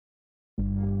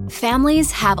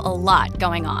Families have a lot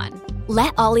going on.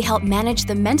 Let Ollie help manage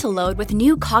the mental load with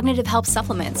new cognitive help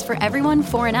supplements for everyone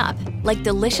 4 and up, like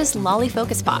delicious Lolly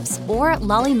Focus Pops or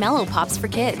Lolly Mellow Pops for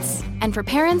kids. And for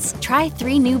parents, try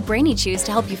 3 new Brainy Chews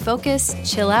to help you focus,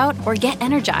 chill out, or get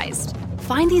energized.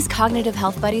 Find these cognitive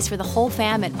health buddies for the whole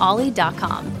fam at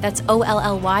ollie.com. That's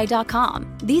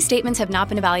OLLY.com. These statements have not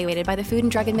been evaluated by the Food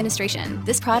and Drug Administration.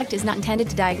 This product is not intended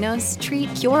to diagnose,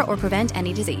 treat, cure, or prevent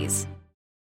any disease.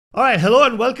 All right, hello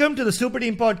and welcome to the Super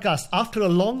Team Podcast. After a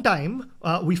long time,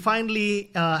 we finally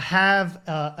have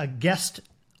a guest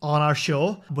on our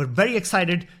show. We're very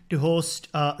excited to host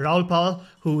Raoul Pal,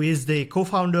 who is the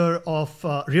co-founder of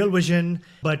Real Vision.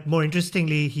 But more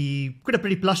interestingly, he quit a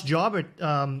pretty plush job at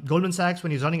Goldman Sachs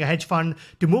when he was running a hedge fund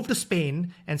to move to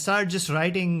Spain and started just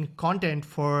writing content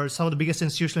for some of the biggest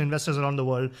institutional investors around the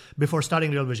world before starting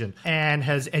Real Vision, and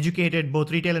has educated both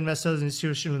retail investors and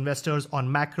institutional investors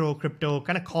on macro, crypto,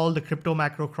 kind of called the crypto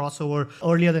macro crossover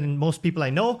earlier than most people I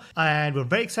know. And we're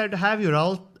very excited to have you,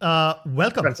 Raoul.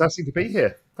 Welcome. Fantastic to be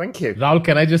here. Thank you. Raoul,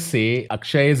 can I just say,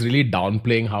 Akshay is really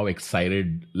downplaying how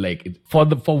excited,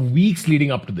 for weeks leading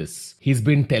up to this, he's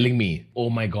been telling me, oh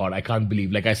my God, I can't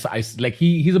believe,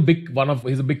 he's a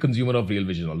big consumer of Real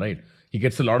Vision, all right? He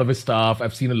gets a lot of his stuff.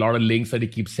 I've seen a lot of links that he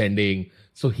keeps sending.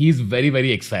 So he's very,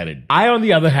 very excited. I, on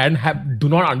the other hand, do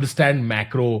not understand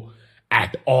macro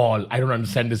at all. I don't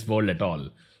understand this world at all.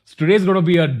 So today's going to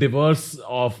be a diverse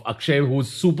of Akshay, who's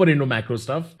super into macro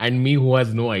stuff, and me, who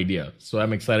has no idea. So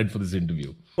I'm excited for this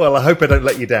interview. Well, I hope I don't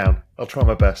let you down. I'll try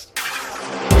my best.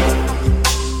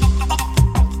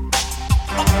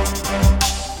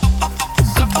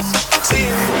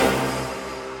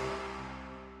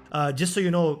 Just so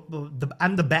you know,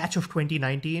 I'm the batch of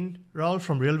 2019, Raoul,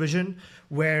 from Real Vision,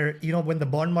 where, when the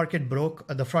bond market broke,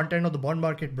 the front end of the bond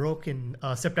market broke in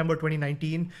September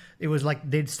 2019, it was like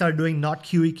they'd start doing not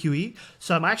QE.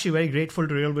 So I'm actually very grateful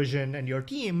to Real Vision and your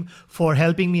team for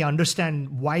helping me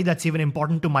understand why that's even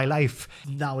important to my life.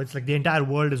 Now it's like the entire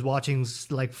world is watching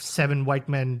like 7 white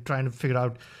men trying to figure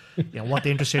out what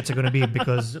the interest rates are going to be,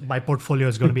 because my portfolio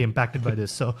is going to be impacted by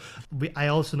this. So I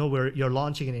also know you're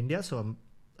launching in India, so I'm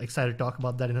excited to talk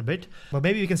about that in a bit. But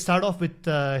maybe we can start off with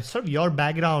sort of your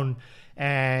background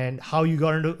and how you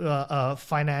got into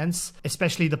finance,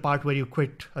 especially the part where you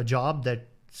quit a job that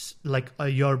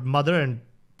your mother and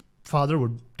father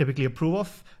would typically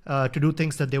approve of, to do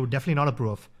things that they would definitely not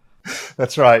approve of.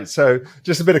 That's right. So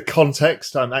just a bit of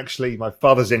context. My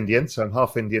father's Indian, so I'm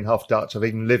half Indian, half Dutch. I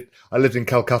lived in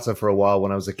Calcutta for a while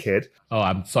when I was a kid. Oh,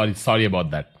 I'm sorry about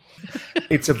that.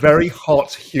 It's a very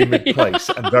hot, humid place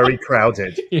and very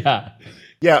crowded.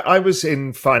 Yeah, I was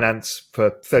in finance for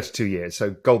 32 years.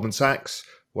 So Goldman Sachs,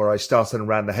 where I started and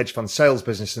ran the hedge fund sales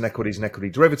business in equities and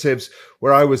equity derivatives,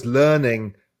 where I was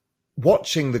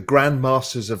watching the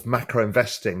grandmasters of macro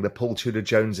investing, the Paul Tudor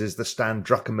Joneses, the Stan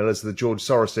Druckenmillers, the George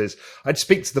Soroses. I'd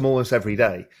speak to them almost every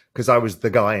day because I was the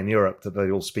guy in Europe that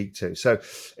they'd all speak to. So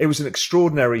it was an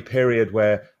extraordinary period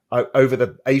where over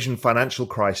the Asian financial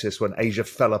crisis, when Asia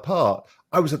fell apart,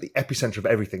 I was at the epicenter of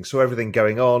everything. Saw everything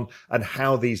going on and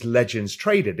how these legends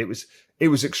traded. It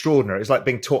was extraordinary. It's like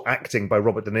being taught acting by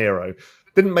Robert De Niro.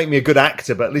 Didn't make me a good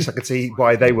actor, but at least I could see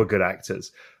why they were good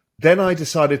actors. Then I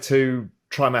decided to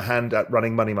try my hand at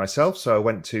running money myself. So I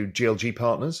went to GLG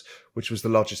Partners, which was the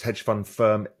largest hedge fund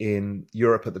firm in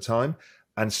Europe at the time,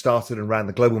 and started and ran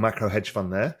the Global Macro Hedge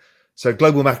Fund there. So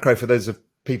Global Macro, for those of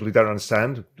people who don't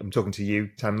understand, I'm talking to you,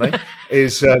 Tanmay,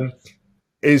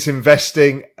 is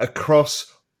investing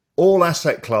across all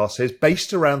asset classes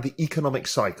based around the economic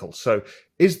cycle. So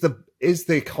is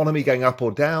the economy going up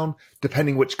or down,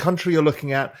 depending which country you're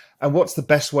looking at, and what's the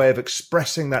best way of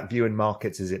expressing that view in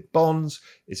markets? Is it bonds?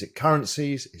 Is it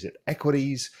currencies? Is it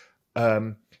equities?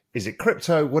 Is it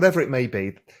crypto? Whatever it may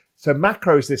be. So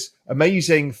macro is this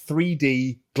amazing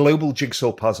 3D global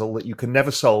jigsaw puzzle that you can never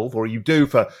solve, or you do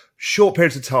for short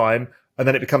periods of time, and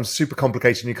then it becomes super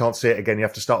complicated and you can't see it again. You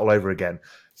have to start all over again.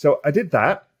 So I did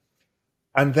that.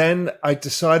 And then I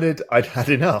decided I'd had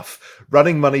enough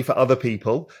running money for other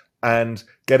people and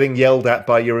getting yelled at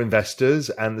by your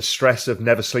investors and the stress of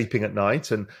never sleeping at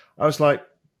night. And I was like,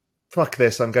 fuck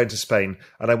this, I'm going to Spain.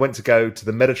 And I went to go to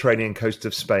the Mediterranean coast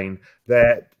of Spain.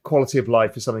 Their quality of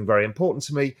life is something very important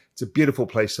to me. It's a beautiful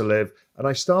place to live. And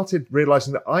I started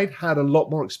realizing that I'd had a lot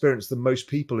more experience than most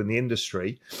people in the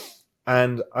industry,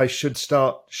 and I should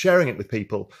start sharing it with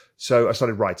people. So I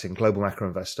started writing Global Macro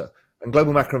Investor. And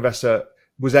Global Macro Investor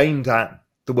was aimed at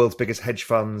the world's biggest hedge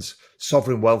funds,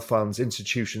 sovereign wealth funds,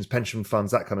 institutions, pension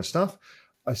funds, that kind of stuff.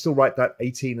 I still write that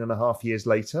 18 and a half years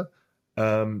later.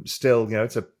 Still,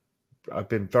 I've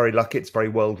been very lucky. It's very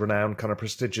world-renowned, kind of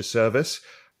prestigious service.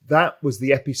 that was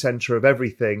the epicenter of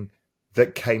everything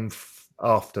that came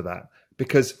after that.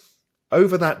 Because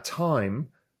over that time,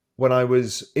 when I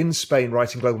was in Spain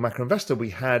writing Global Macro Investor, we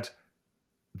had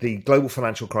the global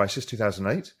financial crisis,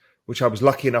 2008, which I was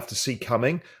lucky enough to see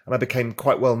coming, and I became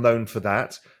quite well known for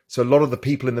that. So a lot of the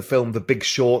people in the film The Big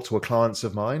Short were clients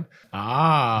of mine.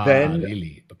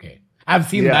 Really? Okay. I've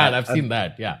seen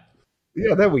that. Yeah.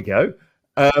 Yeah, there we go.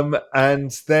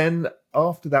 And then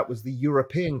after that was the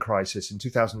European crisis in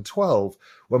 2012,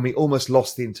 when we almost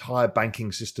lost the entire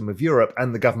banking system of Europe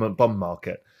and the government bond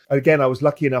market. Again, I was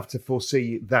lucky enough to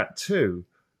foresee that too.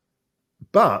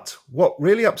 But what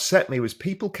really upset me was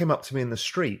people came up to me in the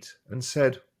street and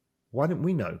said, why didn't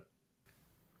we know?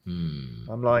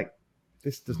 I'm like,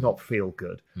 this does not feel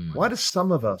good. Why do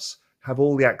some of us have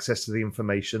all the access to the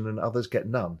information and others get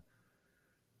none?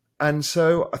 And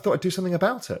so I thought I'd do something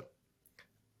about it.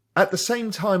 At the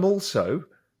same time also,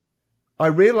 I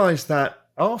realized that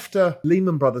after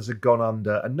Lehman Brothers had gone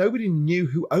under and nobody knew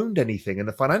who owned anything in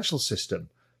the financial system,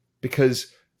 because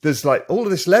there's like all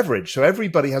of this leverage, so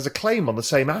everybody has a claim on the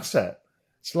same asset.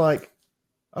 It's like,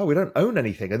 oh, we don't own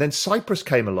anything. And then Cyprus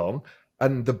came along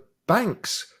and the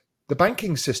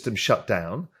banking system shut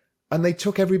down and they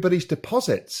took everybody's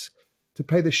deposits to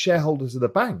pay the shareholders of the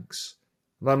banks.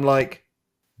 And I'm like,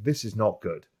 this is not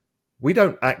good. We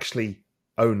don't actually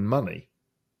own money.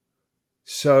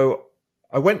 So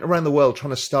I went around the world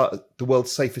trying to start the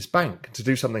world's safest bank to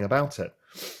do something about it.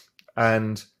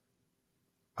 And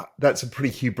that's a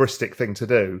pretty hubristic thing to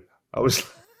do. I was,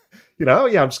 oh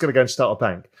yeah, I'm just going to go and start a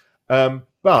bank.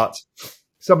 But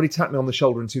somebody tapped me on the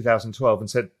shoulder in 2012 and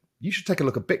said, you should take a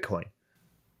look at Bitcoin.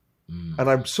 And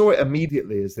I saw it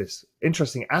immediately as this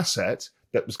interesting asset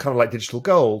that was kind of like digital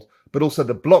gold, but also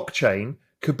the blockchain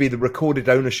could be the recorded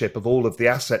ownership of all of the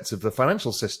assets of the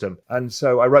financial system. And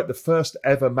so I wrote the first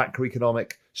ever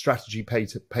macroeconomic strategy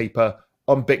paper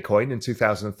on Bitcoin in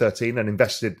 2013 and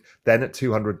invested then at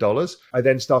 $200. I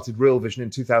then started Real Vision in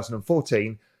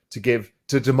 2014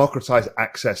 to democratize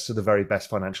access to the very best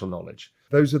financial knowledge.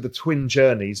 Those are the twin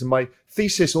journeys. And my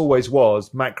thesis always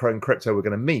was macro and crypto were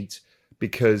going to meet,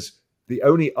 because the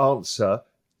only answer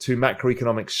to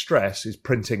macroeconomic stress is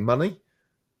printing money.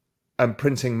 And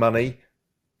printing money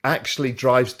actually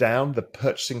drives down the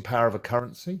purchasing power of a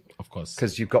currency. Of course.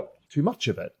 Because you've got too much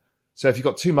of it. So if you've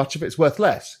got too much of it, it's worth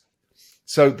less.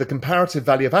 So the comparative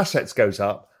value of assets goes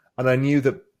up. And I knew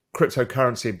that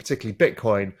cryptocurrency, and particularly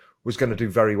Bitcoin, was going to do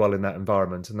very well in that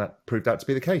environment. And that proved out to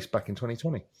be the case back in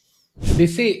 2020. They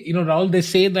say, Rahul, they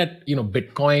say that,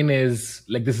 Bitcoin is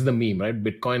like, this is the meme, right?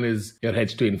 Bitcoin is your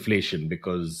hedge to inflation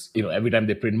because, every time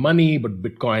they print money, but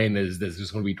Bitcoin there's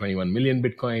just going to be 21 million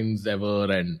Bitcoins ever.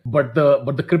 But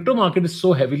the crypto market is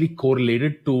so heavily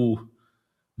correlated to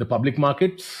the public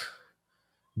markets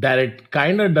that it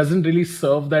kind of doesn't really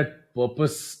serve that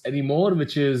purpose anymore,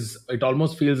 which is, it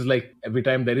almost feels like every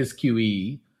time there is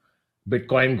QE,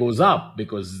 Bitcoin goes up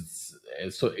because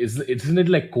isn't it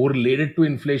like correlated to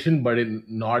inflation, but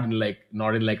not in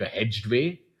like a hedged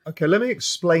way? Okay, let me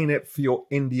explain it for your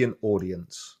Indian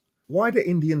audience. Why do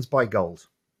Indians buy gold?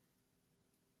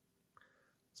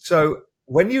 So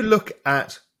when you look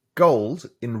at gold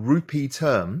in rupee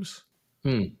terms,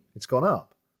 it's gone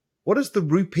up. What has the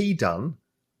rupee done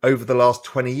over the last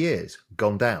 20 years?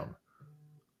 Gone down.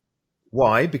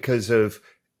 Why? Because of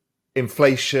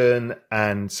inflation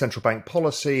and central bank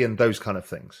policy and those kind of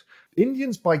things.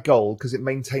 Indians buy gold because it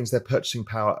maintains their purchasing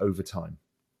power over time.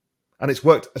 And it's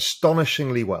worked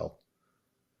astonishingly well.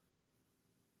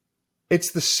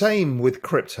 It's the same with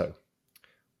crypto.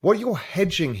 What you're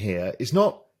hedging here is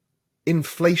not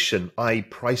inflation, i.e.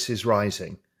 prices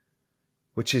rising,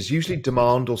 which is usually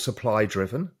demand or supply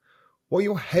driven. What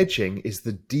you're hedging is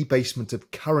the debasement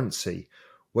of currency,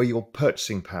 where your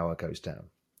purchasing power goes down.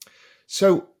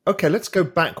 So, okay, let's go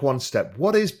back one step.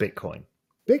 What is Bitcoin?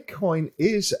 Bitcoin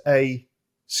is a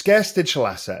scarce digital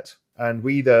asset, and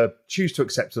we either choose to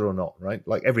accept it or not, right?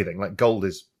 Like everything, like gold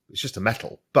it's just a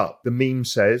metal, but the meme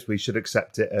says we should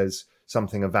accept it as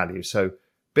something of value. So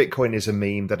Bitcoin is a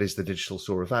meme that is the digital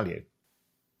store of value.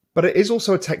 But it is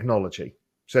also a technology.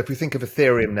 So if we think of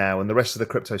Ethereum now and the rest of the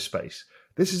crypto space,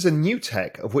 this is a new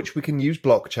tech of which we can use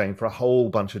blockchain for a whole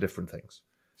bunch of different things.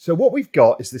 So what we've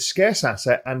got is this scarce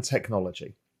asset and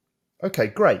technology. Okay,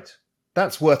 great.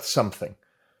 That's worth something.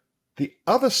 The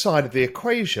other side of the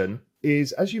equation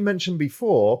is, as you mentioned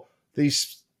before,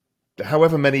 these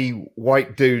however many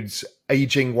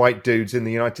aging white dudes in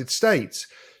the United States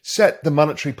set the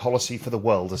monetary policy for the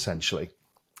world, essentially.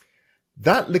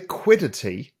 That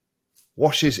liquidity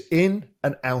washes in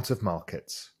and out of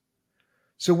markets.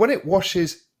 So when it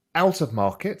washes out of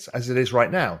markets, as it is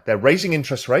right now, they're raising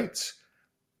interest rates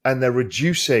and they're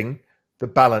reducing the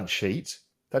balance sheet,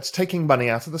 that's taking money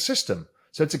out of the system.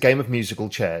 So it's a game of musical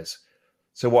chairs.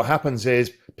 So what happens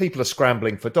is people are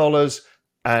scrambling for dollars,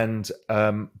 and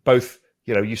both,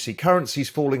 you see currencies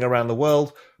falling around the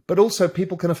world, but also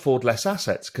people can afford less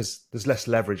assets because there's less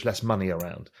leverage, less money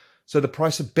around. So the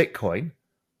price of Bitcoin,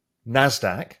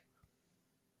 NASDAQ,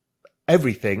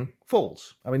 everything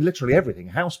falls. I mean, literally everything,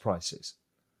 house prices.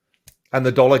 And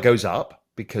the dollar goes up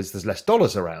because there's less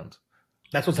dollars around.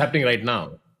 That's what's happening right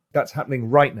now. That's happening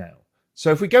right now.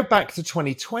 So if we go back to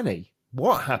 2020,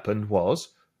 what happened was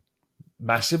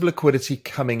massive liquidity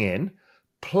coming in,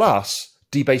 plus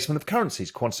debasement of currencies,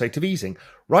 quantitative easing.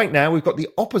 Right now, we've got the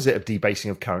opposite of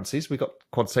debasing of currencies. We've got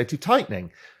quantitative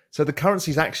tightening. So the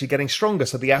currency is actually getting stronger.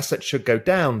 So the assets should go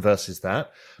down versus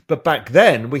that. But back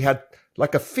then, we had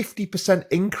like a 50%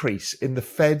 increase in the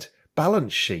Fed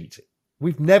balance sheet.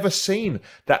 We've never seen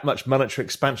that much monetary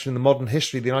expansion in the modern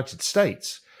history of the United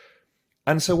States.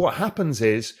 And so what happens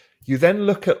is you then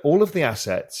look at all of the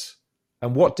assets,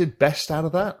 and what did best out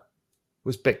of that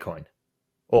was Bitcoin,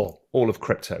 or all of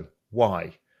crypto.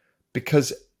 Why?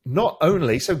 Because not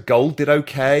only, so gold did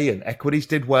okay and equities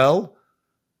did well,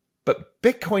 but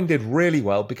Bitcoin did really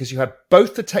well because you had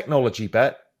both the technology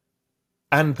bet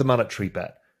and the monetary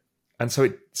bet. And so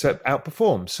it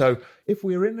outperformed. So if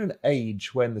we're in an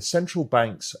age when the central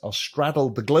banks are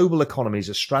straddled, the global economies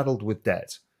are straddled with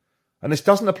debt, and this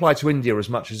doesn't apply to India as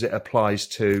much as it applies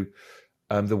to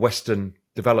the Western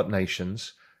developed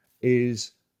nations,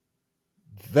 is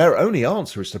their only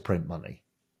answer is to print money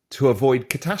to avoid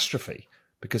catastrophe,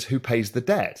 because who pays the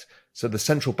debt? So the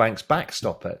central banks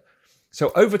backstop it.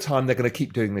 So over time, they're going to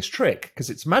keep doing this trick because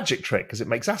it's a magic trick, because it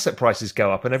makes asset prices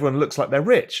go up and everyone looks like they're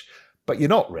rich. But you're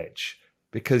not rich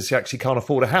because you actually can't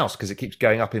afford a house because it keeps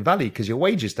going up in value because your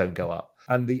wages don't go up.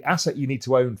 And the asset you need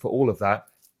to own for all of that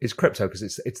is crypto, because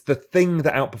it's the thing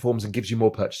that outperforms and gives you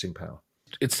more purchasing power.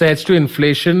 It's hedged to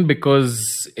inflation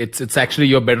because it's actually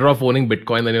you're better off owning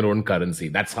Bitcoin than your own currency.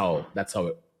 That's how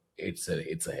it's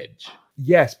a hedge.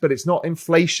 Yes, but it's not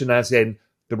inflation as in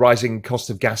the rising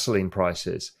cost of gasoline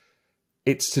prices.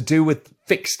 It's to do with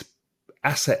fixed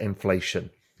asset inflation,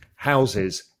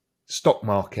 houses, stock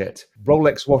market,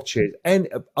 Rolex watches, and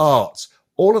art,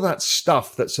 all of that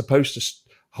stuff that's supposed to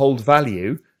hold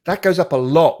value, that goes up a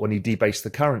lot when you debase the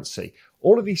currency.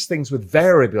 All of these things with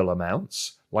variable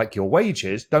amounts, like your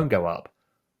wages, don't go up,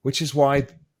 which is why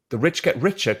the rich get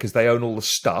richer because they own all the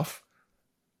stuff,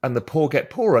 and the poor get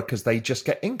poorer because they just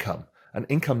get income, and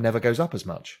income never goes up as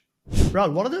much.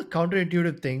 Rahul, one of the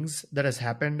counterintuitive things that has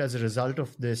happened as a result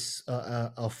of this,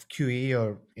 of QE,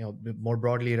 or more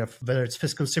broadly, whether it's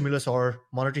fiscal stimulus or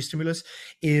monetary stimulus,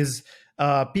 is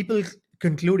people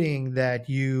concluding that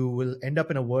you will end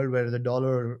up in a world where the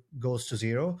dollar goes to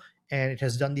zero. And it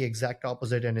has done the exact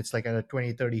opposite, and it's like at a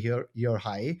 20, 30-year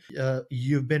high.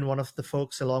 You've been one of the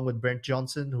folks, along with Brent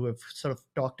Johnson, who have sort of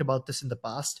talked about this in the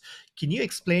past. Can you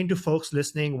explain to folks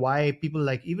listening why people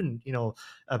like people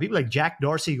like Jack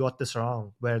Dorsey got this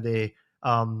wrong, where they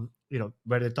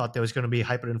thought there was going to be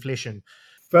hyperinflation?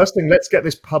 First thing, let's get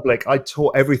this public. I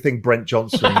taught everything Brent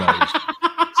Johnson knows.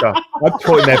 So I've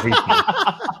taught him everything.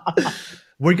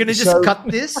 We're going to just cut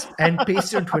this and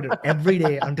paste it on Twitter every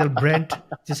day until Brent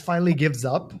just finally gives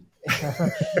up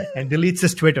and deletes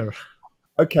his Twitter.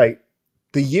 Okay.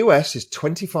 The US is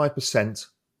 25%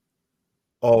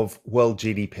 of world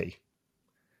GDP.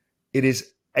 It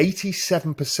is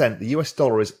 87%. The US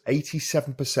dollar is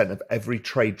 87% of every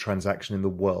trade transaction in the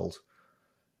world.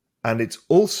 And it's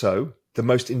also the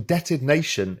most indebted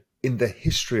nation in the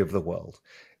history of the world.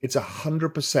 It's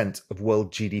 100% of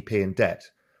world GDP in debt.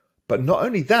 But not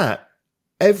only that,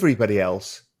 everybody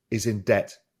else is in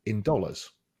debt in dollars.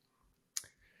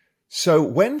 So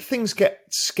when things get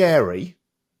scary,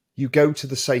 you go to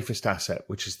the safest asset,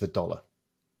 which is the dollar.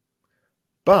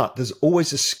 But there's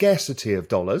always a scarcity of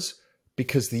dollars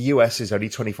because the US is only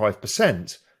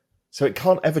 25%. So it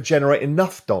can't ever generate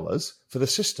enough dollars for the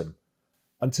system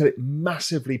until it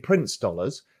massively prints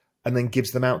dollars and then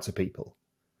gives them out to people.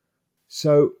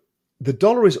 So the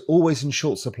dollar is always in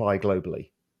short supply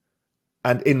globally.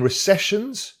 And in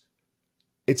recessions,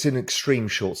 it's in extreme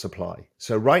short supply.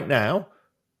 So right now,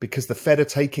 because the Fed are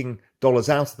taking dollars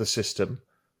out of the system,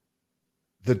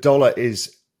 the dollar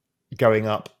is going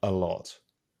up a lot.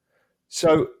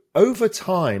 So over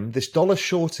time, this dollar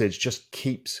shortage just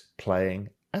keeps playing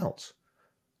out.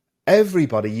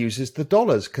 Everybody uses the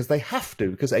dollars because they have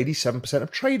to, because 87% of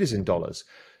trade is in dollars.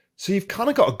 So you've kind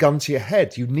of got a gun to your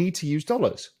head. You need to use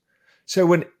dollars. So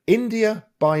when India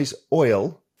buys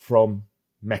oil from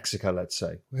Mexico, let's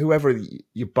say, whoever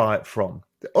you buy it from,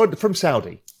 or from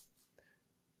Saudi,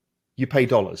 you pay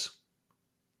dollars.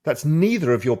 That's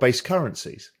neither of your base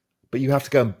currencies, but you have to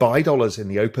go and buy dollars in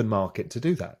the open market to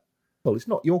do that. Well, it's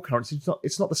not your currency.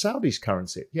 It's not the Saudis'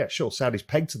 currency. Yeah, sure, Saudis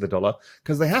pegged to the dollar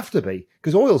because they have to be,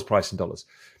 because oil's priced in dollars.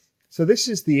 So this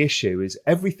is the issue, is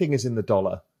everything is in the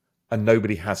dollar and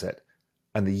nobody has it.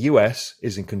 And the US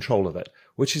is in control of it,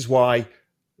 which is why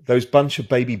those bunch of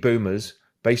baby boomers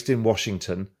based in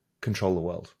Washington control the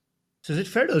world. So is it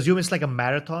fair to assume it's like a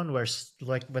marathon where,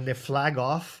 like, when they flag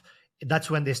off,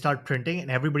 that's when they start printing and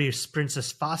everybody sprints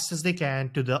as fast as they can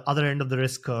to the other end of the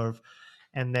risk curve.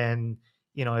 And then,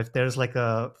 you know, if there's like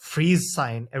a freeze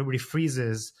sign, everybody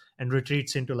freezes and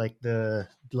retreats into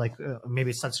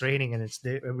maybe it starts raining and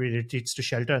everybody retreats to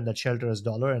shelter, and that shelter is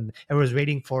dollar, and everyone's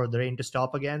waiting for the rain to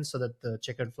stop again so that the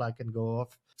checkered flag can go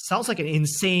off. Sounds like an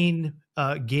insane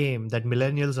game that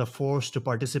millennials are forced to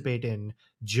participate in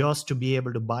just to be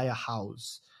able to buy a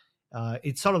house.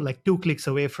 It's sort of like 2 clicks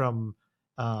away from,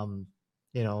 some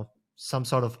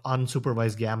sort of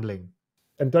unsupervised gambling.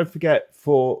 And don't forget,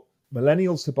 for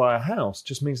millennials to buy a house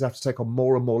just means they have to take on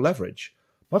more and more leverage,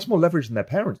 much more leverage than their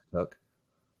parents took.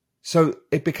 So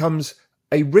it becomes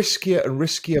a riskier and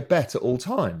riskier bet at all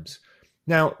times.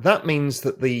 Now, that means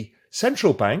that the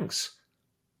central banks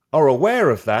are aware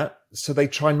of that, so they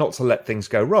try not to let things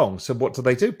go wrong. So what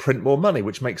do? Print more money,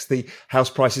 which makes the house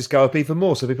prices go up even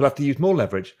more, so people have to use more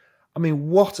leverage. I mean,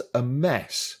 what a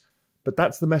mess. But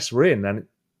that's the mess we're in. And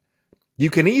you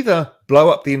can either blow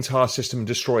up the entire system and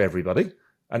destroy everybody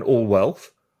and all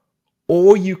wealth,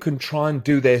 or you can try and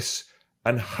do this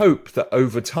and hope that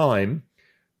over time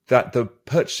that the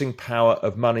purchasing power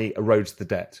of money erodes the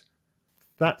debt.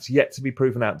 That's yet to be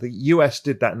proven out. The US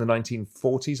did that in the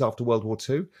 1940s after World War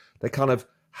II. They kind of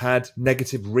had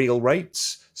negative real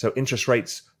rates, so interest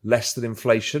rates less than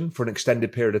inflation for an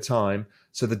extended period of time,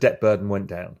 so the debt burden went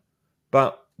down.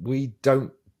 But we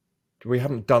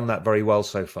haven't done that very well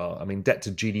so far. I mean, debt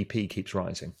to GDP keeps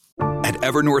rising. At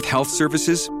Evernorth Health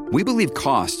Services, we believe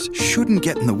costs shouldn't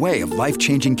get in the way of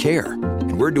life-changing care,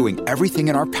 and we're doing everything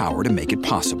in our power to make it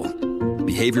possible.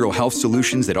 Behavioral health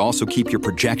solutions that also keep your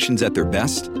projections at their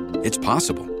best? It's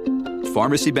possible.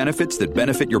 Pharmacy benefits that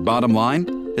benefit your bottom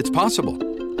line? It's possible.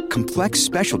 Complex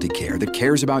specialty care that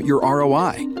cares about your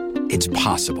ROI? It's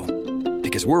possible.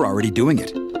 Because we're already doing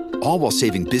it. All while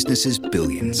saving businesses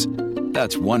billions.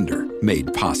 That's Wonder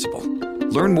made possible.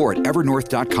 Learn more at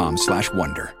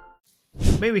evernorth.com/wonder.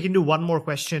 Maybe we can do one more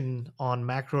question on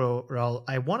macro, Raul.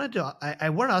 I want to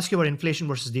ask you about inflation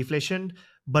versus deflation,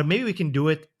 but maybe we can do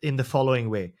it in the following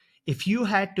way. If you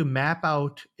had to map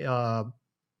out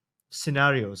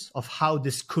scenarios of how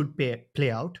this could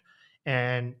play out,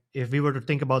 and if we were to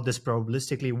think about this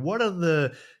probabilistically, what are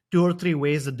the 2 or 3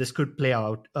 ways that this could play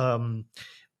out,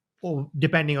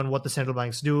 depending on what the central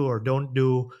banks do or don't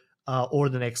do over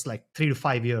the next 3 to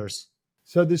 5 years?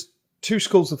 So there's 2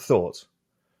 schools of thought.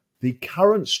 The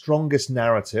current strongest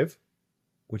narrative,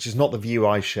 which is not the view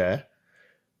I share,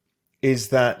 is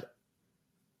that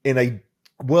in a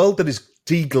world that is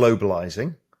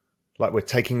deglobalizing, like we're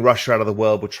taking Russia out of the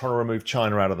world, we're trying to remove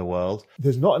China out of the world,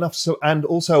 there's not enough, and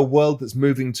also a world that's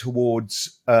moving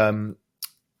towards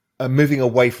moving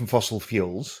away from fossil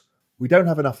fuels. We don't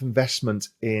have enough investment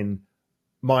in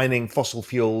mining, fossil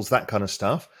fuels, that kind of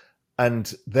stuff,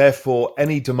 and therefore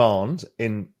any demand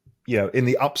in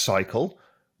the upcycle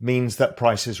means that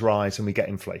prices rise and we get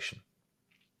inflation.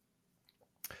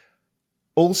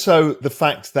 Also, the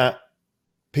fact that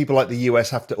people like the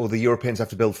US or the Europeans have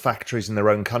to build factories in their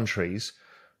own countries,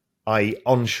 i.e.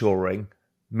 onshoring,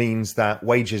 means that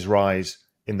wages rise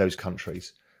in those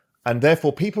countries. And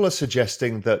therefore, people are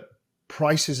suggesting that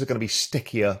prices are going to be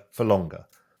stickier for longer.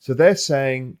 So they're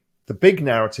saying the big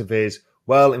narrative is,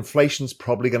 well, inflation's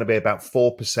probably going to be about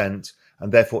 4%,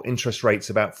 and therefore interest rates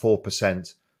about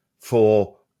 4%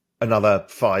 for another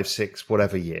 5, 6,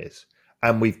 whatever years.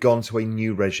 And we've gone to a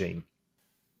new regime.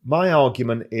 My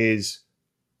argument is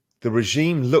the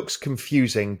regime looks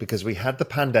confusing because we had the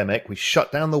pandemic, we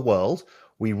shut down the world,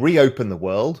 we reopened the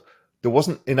world, there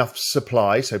wasn't enough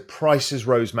supply, so prices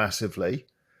rose massively.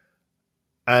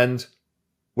 And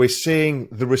we're seeing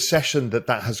the recession that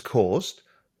has caused.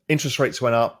 Interest rates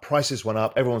went up, prices went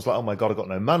up, everyone's like, oh my God, I've got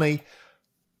no money.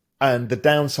 And the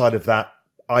downside of that,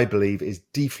 I believe, is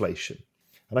deflation.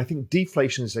 And I think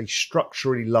deflation is a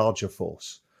structurally larger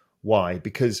force. Why?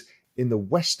 Because in the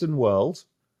Western world,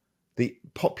 the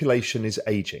population is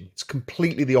aging. It's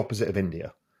completely the opposite of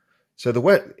India. So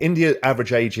India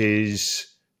average age is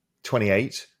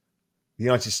 28. The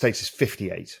United States is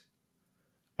 58.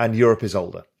 And Europe is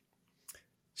older.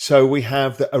 So we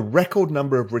have a record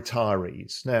number of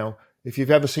retirees. Now, if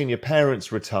you've ever seen your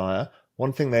parents retire,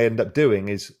 one thing they end up doing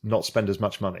is not spend as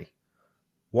much money.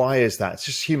 Why is that? It's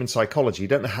just human psychology. You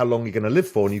don't know how long you're going to live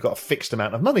for, and you've got a fixed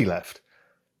amount of money left.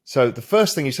 So the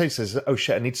first thing you say is, oh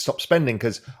shit, I need to stop spending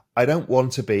because I don't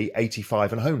want to be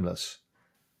 85 and homeless.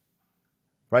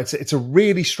 Right? So it's a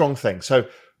really strong thing. So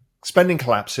spending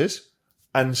collapses.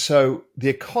 And so the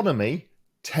economy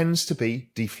tends to be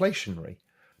deflationary.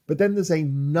 But then there's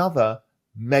another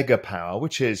mega power,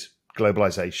 which is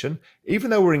globalization. Even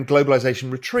though we're in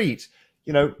globalization retreat,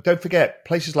 don't forget,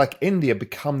 places like India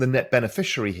become the net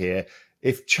beneficiary here.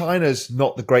 If China's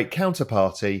not the great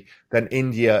counterparty, then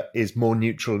India is more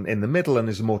neutral in the middle and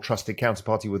is a more trusted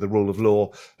counterparty with the rule of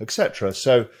law, etc.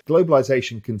 So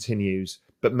globalization continues,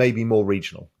 but maybe more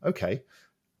regional. Okay.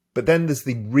 But then there's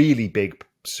the really big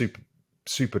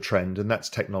super trend, and that's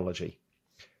technology.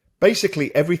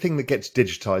 Basically, everything that gets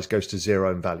digitized goes to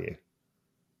zero in value.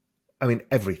 I mean,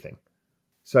 everything.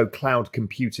 So cloud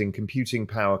computing, computing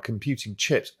power, computing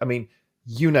chips. I mean,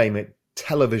 you name it,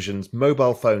 televisions,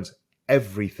 mobile phones,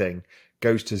 everything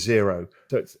goes to zero.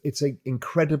 So it's an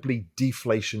incredibly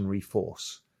deflationary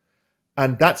force.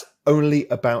 And that's only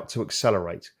about to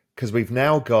accelerate because we've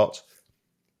now got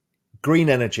green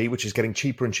energy, which is getting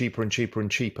cheaper and cheaper and cheaper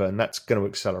and cheaper, and that's going to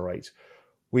accelerate.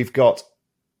 We've got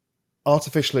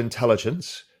artificial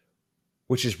intelligence,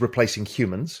 which is replacing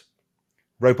humans,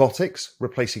 robotics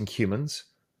replacing humans,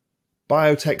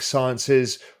 biotech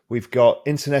sciences, we've got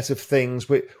Internet of Things,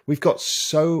 we've got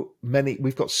so many,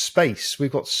 we've got space,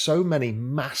 we've got so many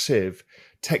massive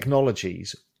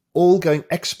technologies all going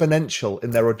exponential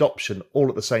in their adoption all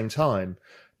at the same time.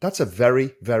 That's a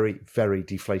very, very, very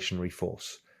deflationary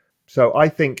force. So I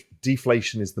think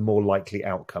deflation is the more likely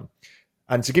outcome.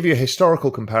 And to give you a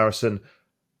historical comparison,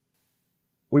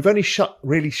 we've only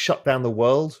really shut down the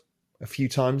world a few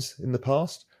times in the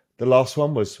past. The last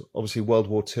one was obviously World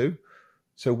War II.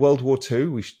 So World War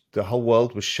II, the whole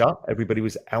world was shut. Everybody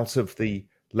was out of the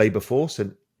labor force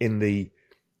and in the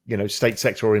state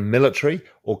sector or in military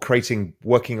or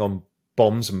working on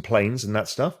bombs and planes and that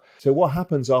stuff. So what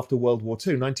happens after World War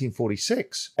II?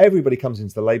 1946, everybody comes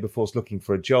into the labor force looking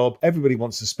for a job. Everybody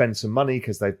wants to spend some money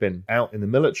because they've been out in the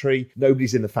military.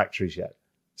 Nobody's in the factories yet.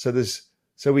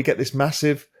 So we get this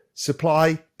massive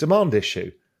supply-demand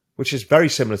issue, which is very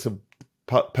similar to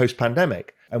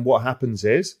post-pandemic. And what happens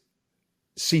is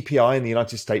CPI in the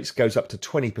United States goes up to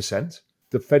 20%.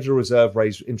 The Federal Reserve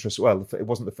raised interest. Well, it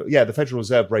wasn't the Federal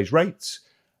Reserve raised rates.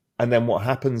 And then what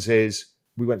happens is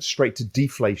we went straight to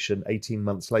deflation 18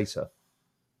 months later.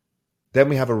 Then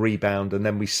we have a rebound, and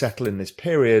then we settle in this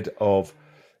period of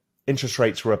interest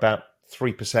rates were about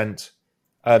 3%.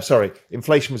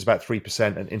 Inflation was about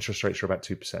 3% and interest rates were about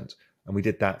 2%. And we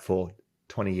did that for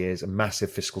 20 years, a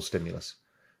massive fiscal stimulus.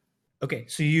 Okay,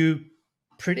 so you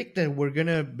predict that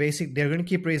they're gonna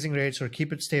keep raising rates or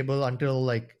keep it stable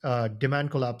until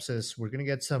demand collapses. We're gonna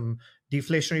get some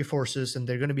deflationary forces, and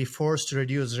they're gonna be forced to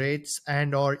reduce rates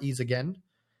and or ease again,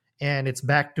 and it's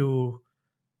back to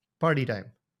party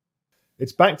time.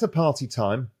 It's back to party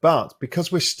time, but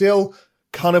because we're still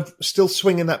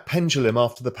swinging that pendulum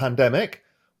after the pandemic,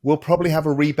 we'll probably have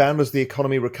a rebound as the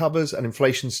economy recovers and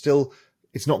inflation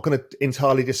it's not going to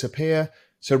entirely disappear.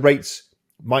 So rates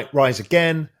might rise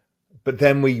again, but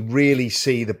then we really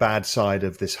see the bad side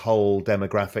of this whole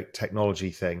demographic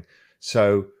technology thing.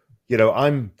 So,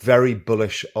 I'm very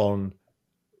bullish on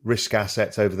risk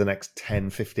assets over the next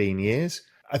 10, 15 years.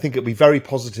 I think it'll be very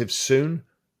positive soon.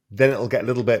 Then it'll get a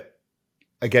little bit,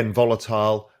 again,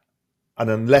 volatile. And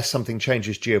unless something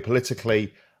changes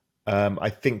geopolitically, I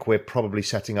think we're probably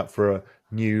setting up for a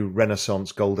new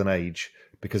Renaissance golden age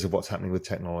because of what's happening with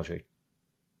technology.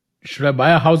 Should I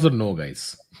buy a house or no,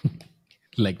 guys?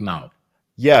 Now?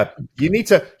 Yeah,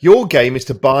 your game is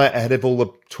to buy it ahead of all the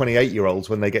 28-year-olds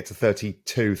when they get to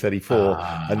 32, 34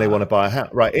 and they want to buy a house.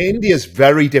 Right. India's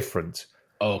very different.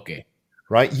 Okay.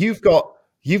 Right. You've got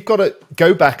to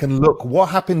go back and look what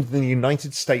happened in the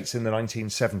United States in the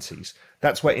 1970s.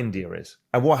 That's where India is.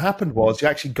 And what happened was you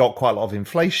actually got quite a lot of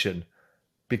inflation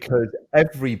because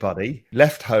everybody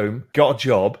left home, got a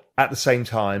job at the same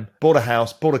time, bought a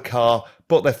house, bought a car,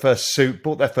 bought their first suit,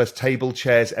 bought their first table,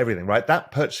 chairs, everything, right?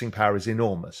 That purchasing power is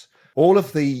enormous. All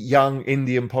of the young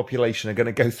Indian population are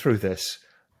going to go through this,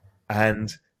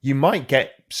 and you might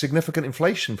get significant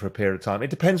inflation for a period of time. It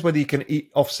depends whether you can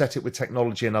offset it with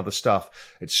technology and other stuff.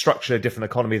 It's structurally a different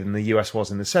economy than the US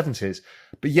was in the 70s.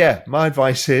 But yeah, my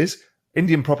advice is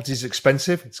Indian property is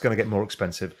expensive. It's going to get more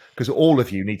expensive because all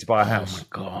of you need to buy a house.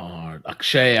 Oh my God.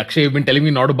 Akshay, you've been telling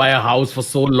me not to buy a house for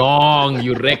so long.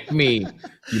 You wrecked me.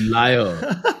 You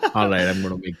liar. All right, I'm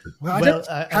going to make this.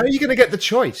 How are you going to get the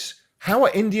choice? How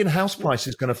are Indian house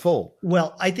prices going to fall?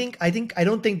 Well, I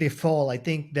don't think they fall. I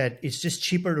think that it's just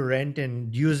cheaper to rent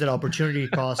and use that opportunity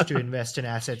cost to invest in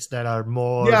assets that are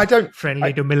more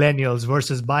friendly to millennials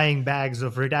versus buying bags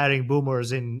of retiring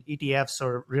boomers in ETFs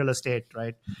or real estate,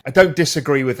 right? I don't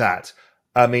disagree with that.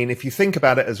 I mean, if you think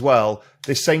about it as well,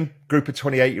 this same group of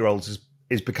 28-year-olds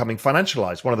is becoming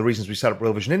financialized. One of the reasons we set up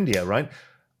Real Vision India, right?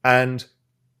 And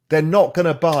they're not going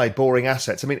to buy boring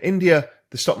assets. I mean, India,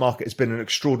 the stock market has been an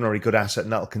extraordinarily good asset,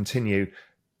 and that'll continue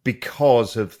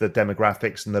because of the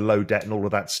demographics and the low debt and all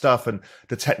of that stuff, and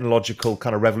the technological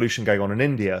kind of revolution going on in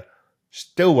India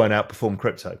still won't outperform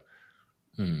crypto.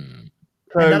 So, and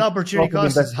that opportunity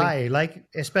cost is high, like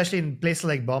especially in places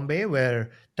like Bombay,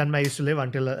 where Tanmay used to live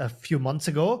until a few months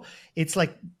ago. It's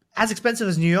like as expensive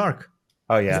as New York.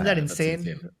 Oh yeah, isn't that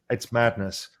insane? It's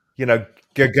madness. You know,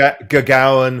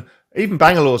 Gurgaon, even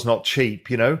Bangalore's not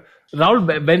cheap. You know.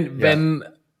 Rahul,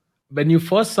 when you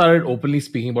first started openly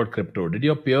speaking about crypto, did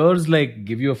your peers like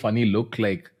give you a funny look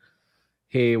like,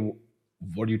 hey,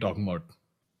 what are you talking about?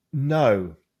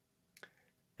 No.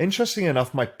 Interesting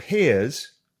enough, my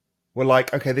peers were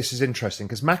like, okay, this is interesting,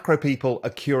 because macro people are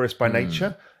curious by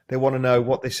nature. They want to know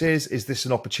what this is. Is this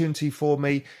an opportunity for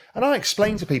me? And I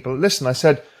explained to people, listen, I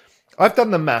said, I've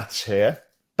done the maths here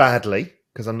badly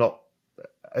because I'm not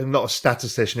a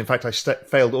statistician. In fact, I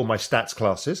failed all my stats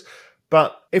classes.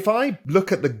 But if I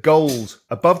look at the gold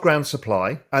above ground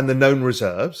supply and the known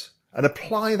reserves and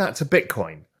apply that to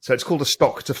Bitcoin, so it's called a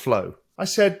stock to flow. I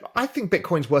said, I think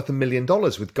Bitcoin's worth $1 million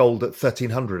with gold at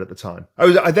 1,300 at the time.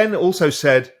 I then also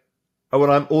said, oh,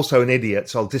 and I'm also an idiot,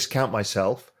 so I'll discount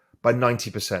myself by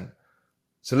 90%.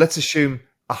 So let's assume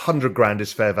 100 grand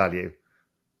is fair value.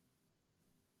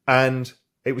 And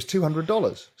it was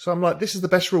 $200. So I'm like, this is the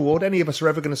best reward any of us are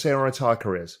ever going to see in our entire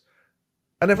careers.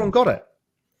 And everyone got it.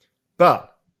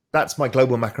 But that's my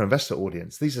global macro investor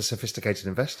audience. These are sophisticated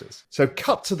investors. So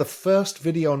cut to the first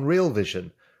video on Real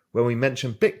Vision when we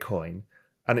mentioned Bitcoin,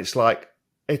 and it's like,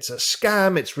 it's a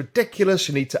scam, it's ridiculous,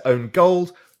 you need to own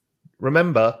gold.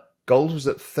 Remember, gold was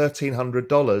at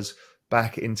 $1,300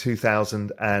 back in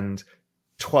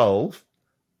 2012.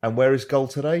 And where is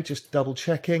gold today? Just double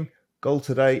checking. Gold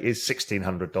today is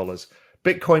 $1,600.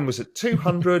 Bitcoin was at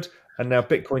 200, and now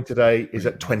Bitcoin today is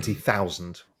at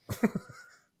 20,000.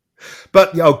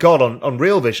 But, oh God, on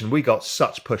Real Vision, we got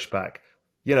such pushback.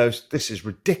 You know, this is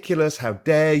ridiculous. How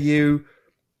dare you?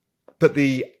 But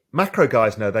the macro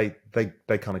guys, no, they kind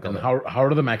of got and it. How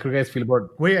do the macro guys feel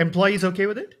about? Were your employees okay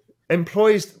with it?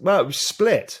 Employees, well, it was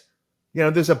split. You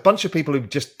know, there's a bunch of people who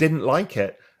just didn't like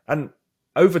it. And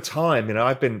over time, you know,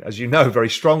 I've been, as you know, very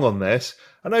strong on this.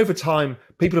 And over time,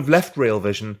 people have left Real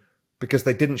Vision because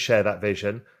they didn't share that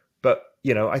vision. But,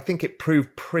 you know, I think it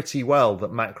proved pretty well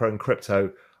that macro and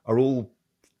crypto are all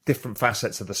different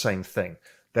facets of the same thing.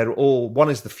 They're all, one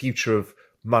is the future of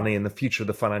money and the future of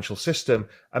the financial system,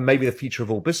 and maybe the future of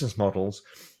all business models.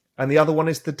 And the other one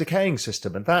is the decaying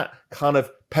system. And that kind of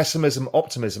pessimism,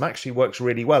 optimism actually works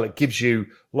really well. It gives you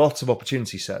lots of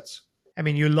opportunity sets. I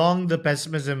mean, you long the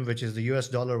pessimism, which is the US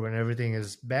dollar when everything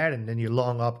is bad, and then you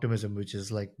long optimism, which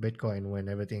is like Bitcoin when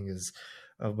everything is,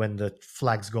 when the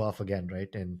flags go off again, right?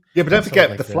 And yeah, but don't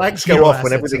forget, like the flags go off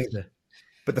when everything.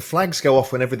 But the flags go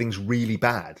off when everything's really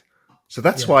bad. So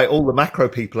that's why all the macro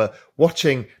people are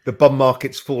watching the bond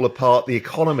markets fall apart, the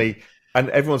economy, and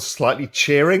everyone's slightly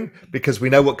cheering because we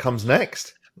know what comes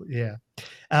next. Yeah.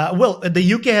 Well,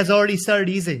 the UK has already started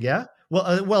easing, yeah?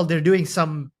 Well, they're doing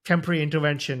some temporary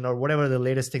intervention or whatever the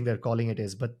latest thing they're calling it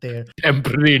is, but they're...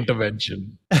 Temporary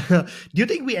intervention. Do you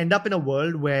think we end up in a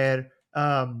world where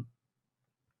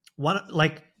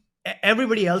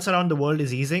everybody else around the world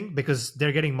is easing because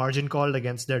they're getting margin called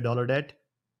against their dollar debt,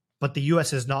 but the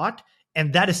US is not?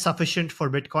 And that is sufficient for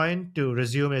Bitcoin to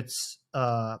resume its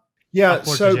so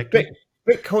trajectory?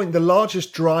 Bitcoin, the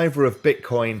largest driver of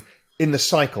Bitcoin in the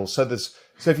cycle. So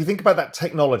if you think about that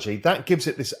technology, that gives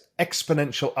it this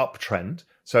exponential uptrend.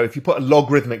 So if you put a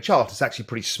logarithmic chart, it's actually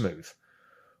pretty smooth.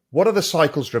 What are the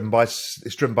cycles driven by?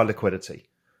 It's driven by liquidity.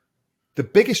 The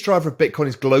biggest driver of Bitcoin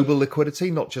is global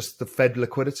liquidity, not just the Fed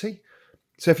liquidity.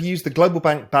 So if you use the global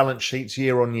bank balance sheets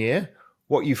year on year,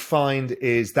 what you find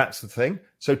is that's the thing.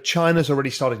 So China's already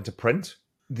starting to print.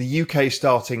 The UK is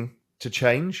starting to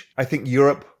change. I think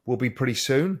Europe will be pretty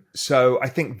soon. So I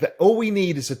think that all we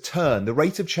need is a turn. The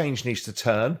rate of change needs to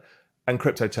turn and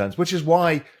crypto turns, which is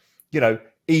why, you know,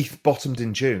 ETH bottomed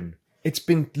in June. It's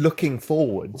been looking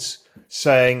forwards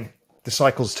saying the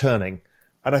cycle's turning.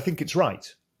 And I think it's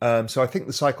right. So I think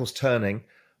the cycle's turning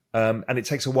and it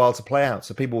takes a while to play out.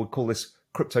 So people would call this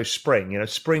crypto spring. You know,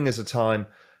 spring is a time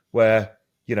where,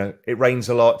 you know, it rains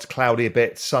a lot, it's cloudy a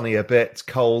bit, sunny a bit, it's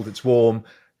cold, it's warm.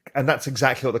 And that's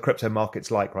exactly what the crypto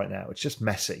market's like right now. It's just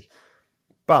messy.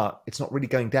 But it's not really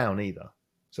going down either.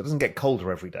 So it doesn't get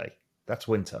colder every day. That's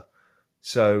winter.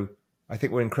 So I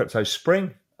think we're in crypto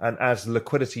spring. And as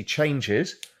liquidity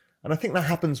changes, and I think that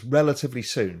happens relatively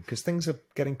soon because things are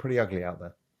getting pretty ugly out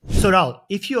there. So Raul,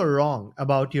 if you're wrong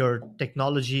about your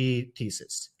technology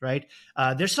thesis, right,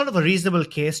 there's sort of a reasonable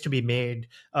case to be made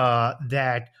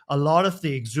that a lot of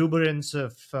the exuberance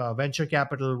of venture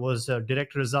capital was a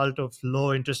direct result of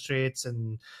low interest rates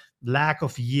and lack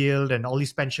of yield, and all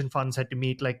these pension funds had to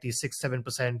meet like these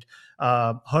 6-7%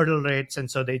 hurdle rates, and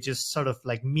so they just sort of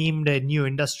like memed a new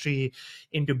industry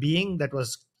into being that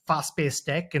was fast-paced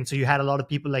tech. And so you had a lot of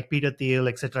people like Peter Thiel,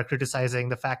 et cetera, criticizing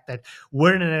the fact that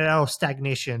we're in an era of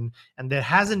stagnation and there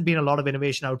hasn't been a lot of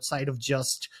innovation outside of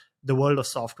just the world of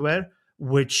software,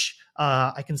 which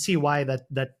I can see why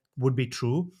that would be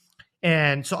true.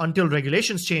 And so until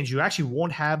regulations change, you actually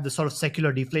won't have the sort of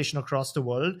secular deflation across the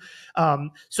world.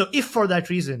 So if for that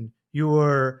reason you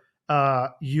were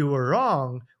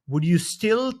wrong, would you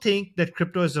still think that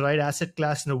crypto is the right asset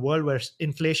class in a world where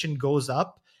inflation goes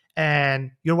up?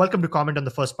 And you're welcome to comment on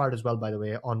the first part as well, by the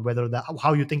way, on whether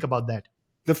how you think about that.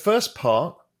 The first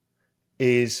part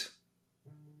is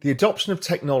the adoption of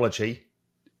technology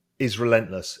is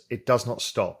relentless. It does not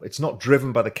stop. It's not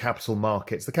driven by the capital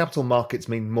markets. The capital markets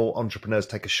mean more entrepreneurs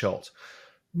take a shot.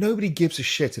 Nobody gives a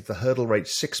shit if the hurdle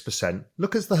rate's 6%.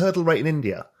 Look at the hurdle rate in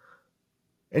India.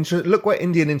 Look where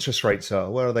Indian interest rates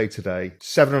are. Where are they today?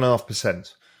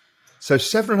 7.5%. So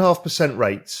 7.5%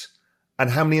 rates. And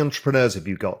how many entrepreneurs have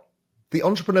you got? The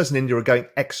entrepreneurs in India are going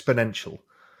exponential.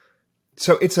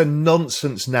 So it's a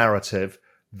nonsense narrative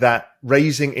that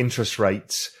raising interest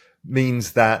rates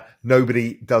means that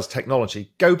nobody does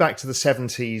technology. Go back to the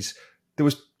 70s. There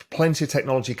was plenty of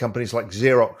technology companies like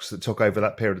Xerox that took over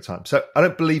that period of time. So I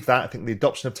don't believe that. I think the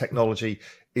adoption of technology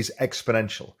is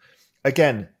exponential.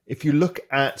 Again, if people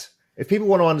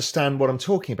want to understand what I'm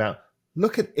talking about,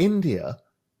 look at India.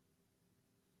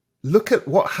 Look at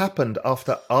what happened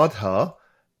after Aadhaar,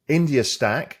 India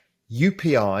Stack,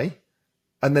 UPI,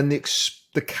 and then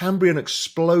the Cambrian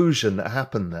explosion that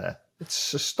happened there.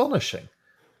 It's astonishing.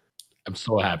 I'm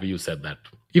so happy you said that.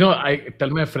 You know, I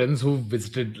tell my friends who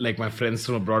visited, like my friends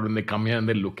from abroad, when they come here and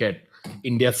they look at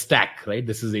India Stack, right?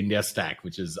 This is India Stack,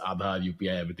 which is Aadhaar,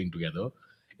 UPI, everything together.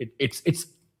 It's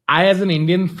I, as an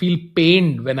Indian, feel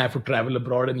pained when I have to travel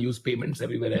abroad and use payments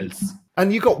everywhere else.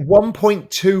 And you got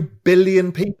 1.2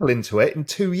 billion people into it in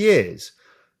 2 years.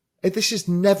 This has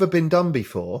never been done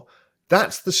before.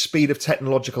 That's the speed of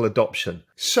technological adoption.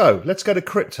 So let's go to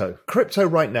crypto. Crypto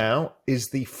right now is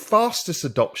the fastest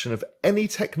adoption of any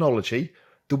technology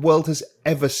the world has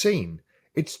ever seen.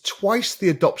 It's twice the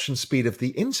adoption speed of the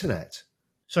internet.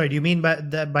 Sorry, do you mean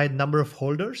by number of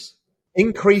holders?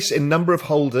 Increase in number of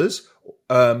holders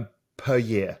per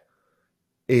year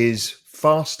is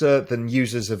faster than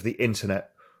users of the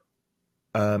internet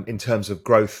in terms of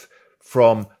growth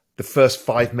from the first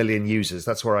 5 million users.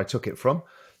 That's where I took it from.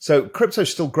 So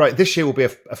crypto's still great. This year will be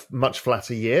a much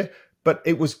flatter year, but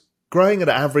it was growing at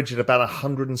an average at about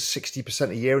 160%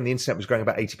 a year, and the internet was growing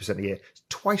about 80% a year. It's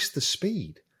twice the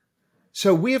speed.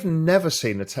 So we have never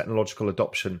seen a technological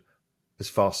adoption as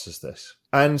fast as this.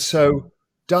 And so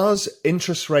does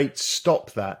interest rates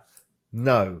stop that?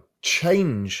 No.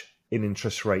 Change in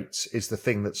interest rates is the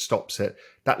thing that stops it.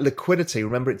 That liquidity,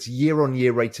 remember, it's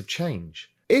year-on-year rate of change.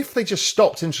 If they just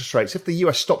stopped interest rates, if the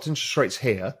US stopped interest rates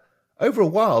here, over a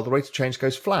while, the rate of change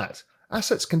goes flat.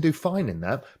 Assets can do fine in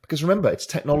that because remember, it's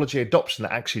technology adoption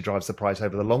that actually drives the price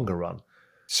over the longer run.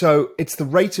 So it's the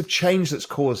rate of change that's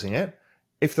causing it.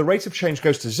 If the rate of change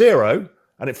goes to zero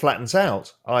and it flattens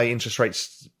out, i.e. interest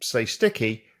rates stay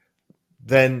sticky,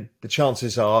 then the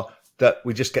chances are that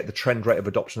we just get the trend rate of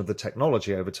adoption of the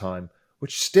technology over time,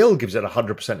 which still gives it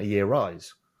 100% a year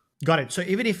rise. Got it. So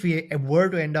even if we were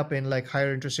to end up in like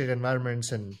higher interest rate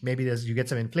environments and maybe you get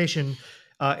some inflation,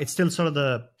 it's still sort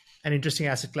of an interesting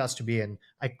asset class to be in.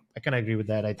 I kind of agree with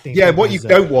that. I think. Yeah. What you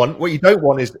don't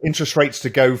want is interest rates to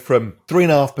go from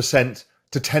 3.5%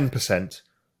 to 10%,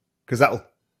 because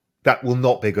that will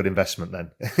not be a good investment.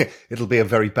 Then it'll be a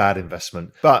very bad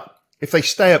investment. But if they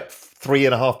stay up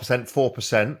 3.5%,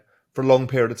 4% for a long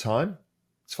period of time,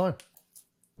 it's fine.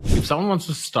 If someone wants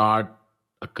to start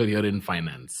a career in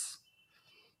finance,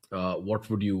 what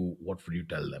would you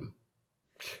tell them?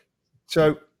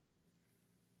 So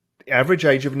the average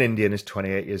age of an Indian is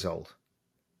 28 years old.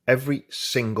 Every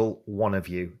single one of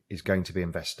you is going to be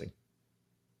investing.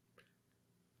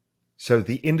 So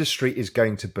the industry is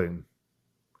going to boom.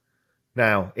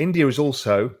 Now, India is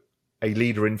also a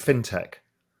leader in fintech.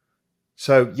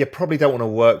 So you probably don't want to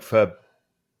work for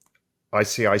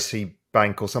ICICI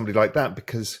bank or somebody like that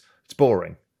because it's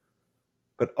boring.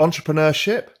 But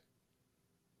entrepreneurship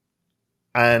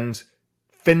and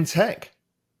fintech,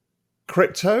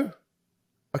 crypto,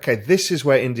 okay, this is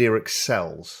where India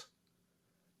excels.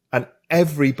 And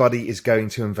everybody is going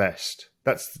to invest.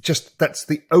 That's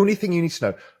the only thing you need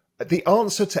to know. The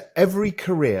answer to every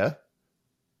career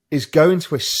is go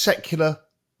into a secular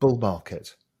bull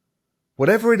market.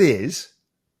 Whatever it is,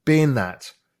 be in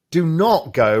that. Do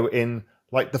not go in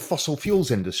like the fossil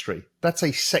fuels industry. That's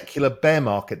a secular bear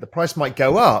market. The price might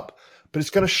go up, but it's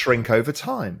going to shrink over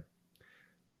time.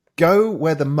 Go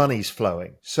where the money's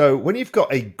flowing. So when you've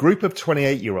got a group of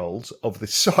 28-year-olds of the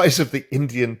size of the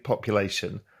Indian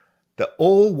population that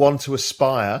all want to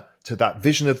aspire to that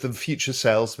vision of the future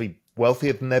selves, to be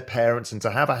wealthier than their parents and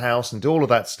to have a house and do all of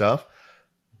that stuff,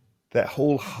 they're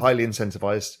all highly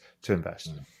incentivized to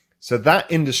invest. So that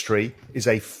industry is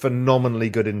a phenomenally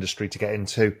good industry to get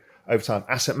into over time.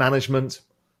 Asset management,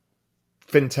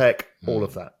 fintech, all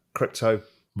of that. Crypto.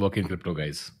 Work in crypto,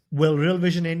 guys. Will Real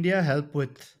Vision India help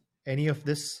with any of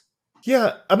this?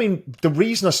 Yeah, I mean, the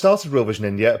reason I started Real Vision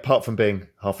India, apart from being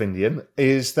half Indian,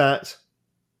 is that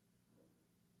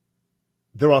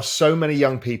there are so many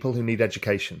young people who need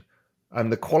education.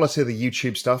 And the quality of the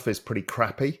YouTube stuff is pretty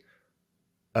crappy.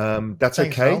 That's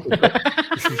Thanks, okay.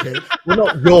 Well,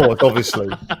 not yours, obviously.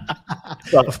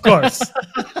 But of course.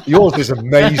 yours is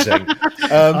amazing.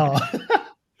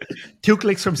 2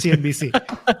 clicks from CNBC.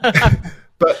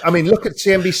 But, I mean, look at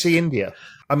CNBC India.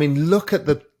 I mean, look at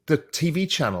the TV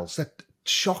channels. They're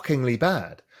shockingly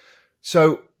bad.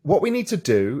 So what we need to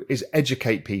do is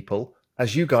educate people,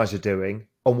 as you guys are doing,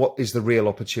 on what is the real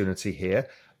opportunity here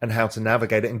and how to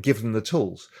navigate it and give them the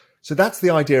tools. So that's the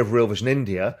idea of Real Vision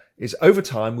India, is over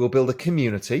time we'll build a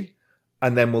community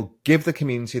and then we'll give the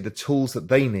community the tools that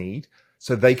they need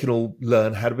so they can all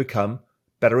learn how to become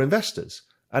better investors.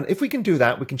 And if we can do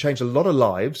that, we can change a lot of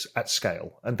lives at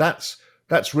scale. And that's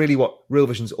really what Real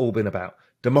Vision's all been about,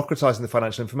 democratizing the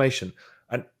financial information.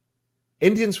 And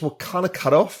Indians were kind of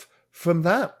cut off from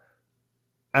that.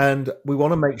 And we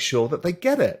want to make sure that they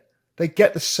get it. They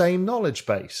get the same knowledge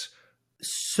base.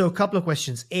 So a couple of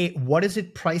questions. A, what is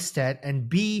it priced at? And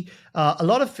B, a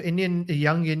lot of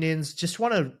young Indians just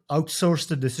want to outsource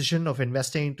the decision of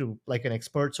investing to like an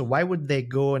expert. So why would they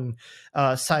go and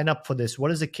sign up for this?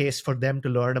 What is the case for them to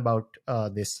learn about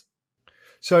this?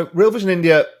 So Real Vision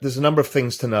India, there's a number of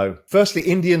things to know. Firstly,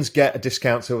 Indians get a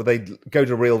discount. So they go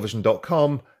to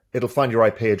realvision.com. It'll find your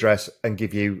IP address and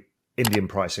give you Indian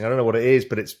pricing. I don't know what it is,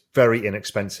 but it's very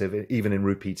inexpensive, even in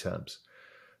rupee terms.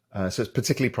 So it's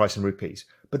particularly priced in rupees.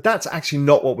 But that's actually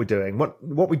not what we're doing.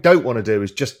 What we don't want to do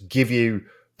is just give you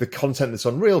the content that's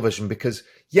on Real Vision, because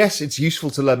yes, it's useful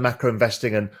to learn macro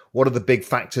investing and what are the big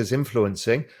factors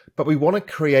influencing, but we want to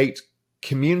create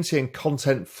community and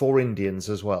content for Indians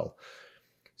as well.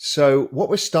 So what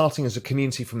we're starting is a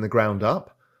community from the ground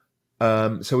up.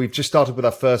 So we've just started with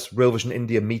our first Real Vision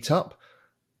India meetup,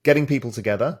 getting people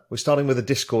together. We're starting with a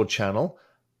Discord channel,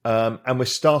 and we're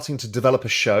starting to develop a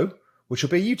show, which will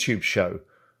be a YouTube show,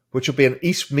 which will be an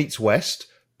East meets West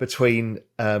between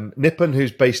Nipun,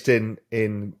 who's based in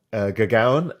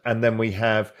Gurgaon, and then we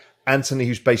have Anthony,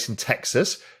 who's based in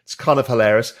Texas. It's kind of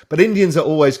hilarious. But Indians are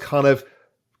always kind of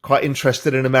quite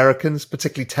interested in Americans,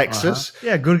 particularly Texas.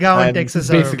 Yeah, Gurgaon and Texas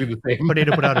are basically the same.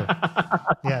 Potato.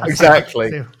 Yeah,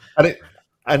 exactly. Same.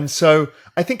 And so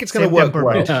I think it's going to work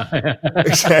well.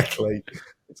 Exactly.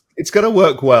 It's going to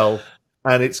work well,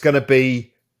 and it's going to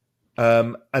be,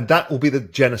 and that will be the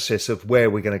genesis of where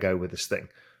we're going to go with this thing.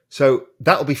 So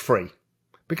that will be free,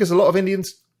 because a lot of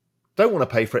Indians don't want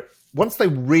to pay for it. Once they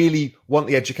really want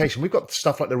the education, we've got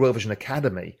stuff like the Real Vision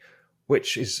Academy,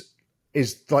 which is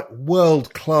like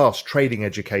world-class trading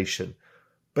education.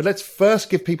 But let's first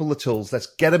give people the tools. Let's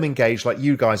get them engaged like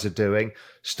you guys are doing.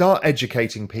 Start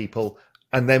educating people,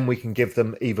 and then we can give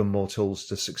them even more tools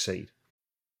to succeed.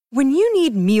 When you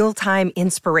need mealtime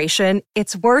inspiration,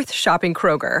 it's worth shopping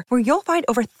Kroger, where you'll find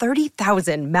over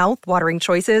 30,000 mouth-watering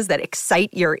choices that excite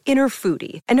your inner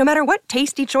foodie. And no matter what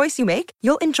tasty choice you make,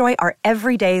 you'll enjoy our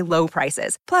everyday low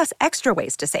prices, plus extra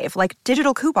ways to save, like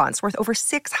digital coupons worth over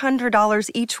 $600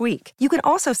 each week. You can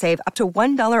also save up to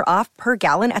 $1 off per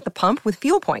gallon at the pump with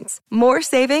fuel points. More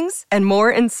savings and more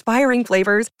inspiring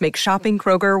flavors make shopping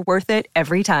Kroger worth it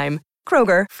every time.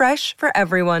 Kroger, fresh for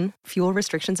everyone. Fuel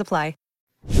restrictions apply.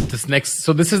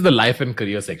 This is the life and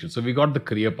career section. So we got the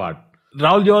career part.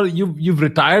 Rahul, you've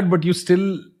retired, but you're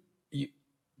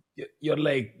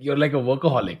like a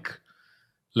workaholic.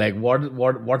 Like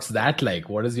what's that like?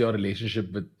 What is your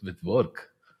relationship with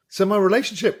work? So my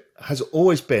relationship has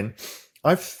always been,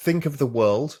 I think of the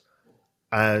world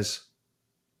as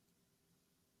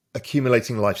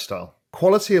accumulating lifestyle.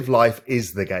 Quality of life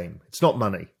is the game. It's not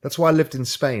money. That's why I lived in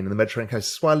Spain and the Mediterranean coast.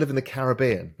 That's why I live in the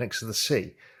Caribbean next to the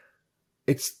sea.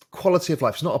 It's quality of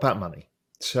life. It's not about money.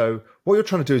 So what you're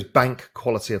trying to do is bank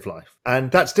quality of life. And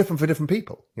that's different for different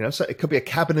people. So it could be a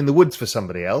cabin in the woods for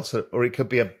somebody else, or it could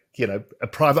be a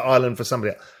private island for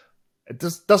somebody else. It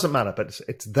doesn't matter, but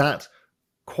it's that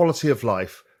quality of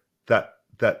life that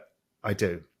I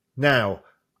do. Now,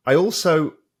 I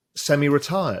also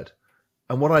semi-retired.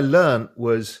 And what I learned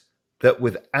was that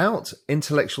without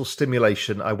intellectual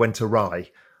stimulation, I went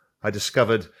awry. I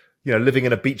discovered, living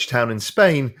in a beach town in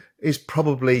Spain is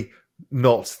probably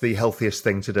not the healthiest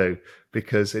thing to do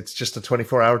because it's just a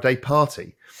 24-hour day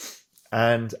party.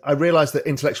 And I realized that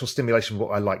intellectual stimulation was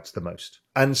what I liked the most.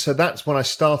 And so that's when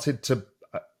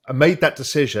I made that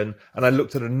decision, and I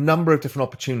looked at a number of different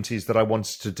opportunities that I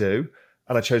wanted to do,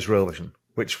 and I chose Real Vision,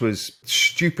 which was a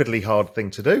stupidly hard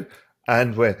thing to do.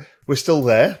 And we're still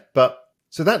there, but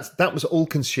so that was all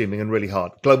consuming and really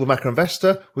hard. Global Macro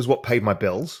Investor was what paid my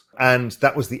bills. And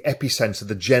that was the epicenter,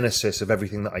 the genesis of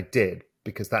everything that I did,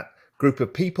 because that group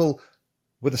of people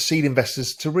were the seed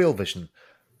investors to Real Vision.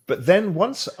 But then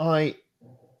once I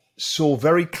saw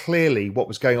very clearly what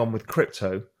was going on with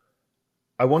crypto,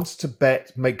 I wanted to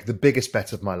make the biggest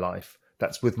bet of my life.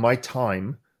 That's with my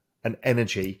time and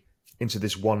energy into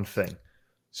this one thing.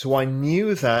 So I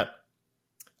knew that,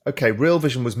 okay, Real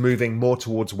Vision was moving more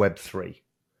towards Web3.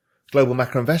 Global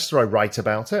Macro Investor, I write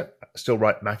about it. I still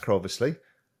write macro, obviously.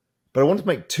 But I want to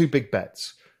make two big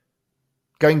bets.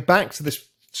 Going back to this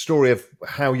story of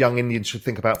how young Indians should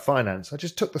think about finance, I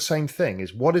just took the same thing.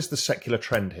 Is what is the secular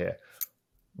trend here?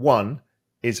 One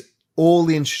is all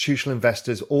the institutional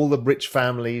investors, all the rich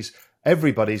families,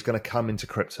 everybody's going to come into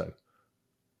crypto.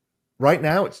 Right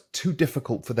now, it's too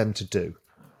difficult for them to do.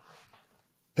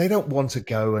 They don't want to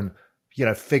go and,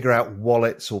 figure out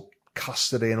wallets or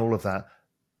custody and all of that.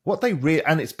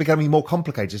 And it's becoming more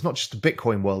complicated. It's not just a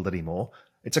Bitcoin world anymore.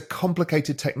 It's a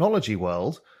complicated technology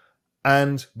world.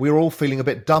 And we're all feeling a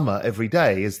bit dumber every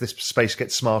day as this space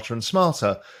gets smarter and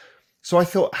smarter. So I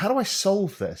thought, how do I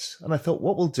solve this? And I thought,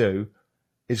 what we'll do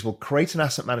is we'll create an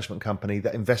asset management company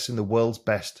that invests in the world's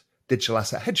best digital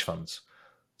asset hedge funds.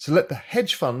 So let the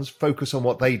hedge funds focus on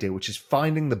what they do, which is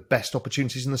finding the best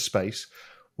opportunities in the space.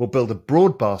 We'll build a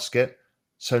broad basket.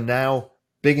 So now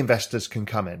big investors can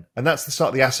come in. And that's the start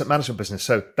of the asset management business.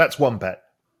 So that's one bet.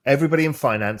 Everybody in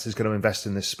finance is going to invest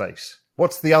in this space.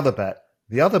 What's the other bet?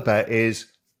 The other bet is,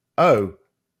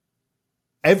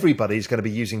 everybody's going to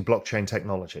be using blockchain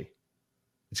technology.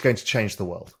 It's going to change the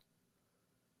world.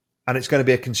 And it's going to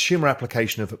be a consumer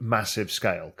application of massive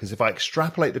scale. Because if I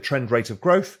extrapolate the trend rate of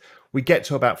growth, we get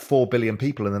to about 4 billion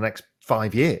people in the next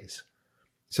 5 years.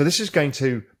 So this is going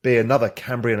to be another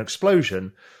Cambrian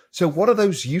explosion. So what are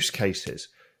those use cases?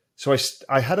 So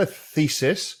I had a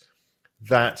thesis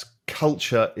that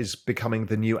culture is becoming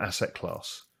the new asset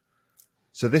class.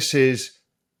 So this is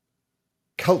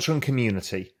culture and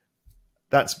community.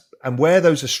 And where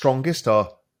those are strongest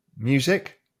are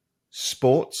music,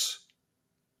 sports,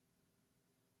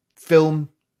 film,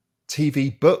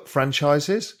 TV, book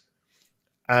franchises,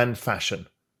 and fashion.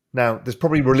 Now, there's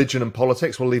probably religion and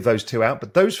politics. We'll leave those two out.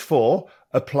 But those four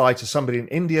apply to somebody in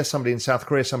India, somebody in South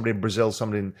Korea, somebody in Brazil,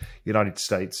 somebody in the United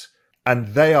States. And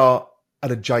they are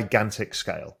at a gigantic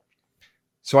scale.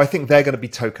 So I think they're going to be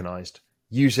tokenized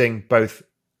using both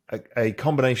a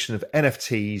combination of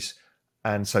NFTs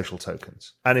and social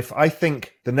tokens. And if I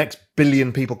think the next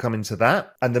billion people come into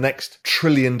that and the next $1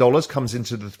 trillion comes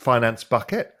into the finance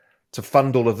bucket to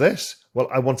fund all of this, well,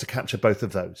 I want to capture both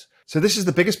of those. So this is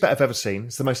the biggest bet I've ever seen.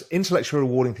 It's the most intellectually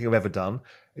rewarding thing I've ever done.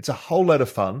 It's a whole load of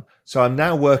fun. So I'm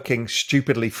now working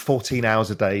stupidly 14 hours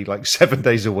a day, like 7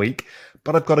 days a week,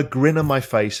 but I've got a grin on my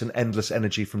face and endless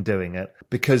energy from doing it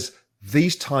because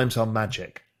these times are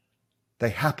magic. They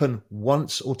happen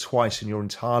once or twice in your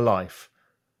entire life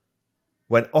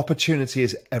when opportunity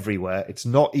is everywhere. It's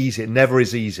not easy. It never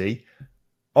is easy.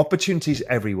 Opportunity is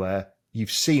everywhere.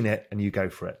 You've seen it and you go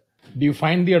for it. Do you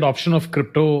find the adoption of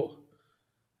crypto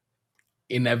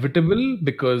inevitable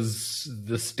because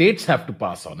the states have to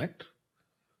pass on it?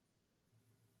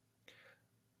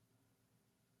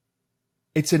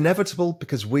 It's inevitable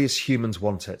because we as humans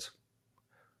want it.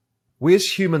 We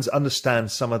as humans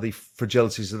understand some of the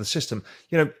fragilities of the system.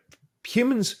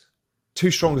 Humans' two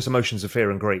strongest emotions are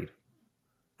fear and greed.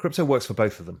 Crypto works for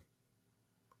both of them.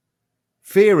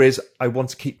 Fear is, I want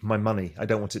to keep my money. I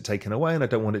don't want it taken away and I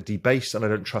don't want it debased and I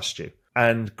don't trust you.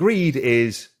 And greed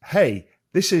is, hey,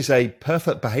 this is a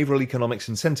perfect behavioral economics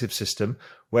incentive system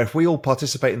where if we all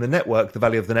participate in the network, the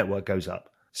value of the network goes up.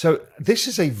 So this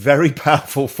is a very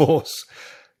powerful force.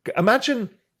 Imagine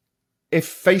if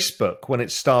Facebook, when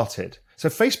it started, so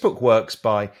Facebook works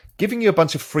by giving you a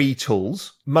bunch of free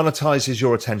tools, monetizes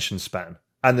your attention span,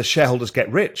 and the shareholders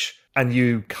get rich, and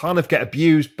you kind of get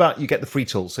abused, but you get the free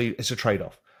tools. So it's a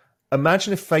trade-off.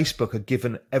 Imagine if Facebook had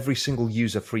given every single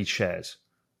user free shares.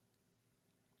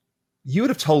 You would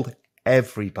have told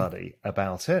everybody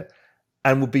about it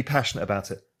and would be passionate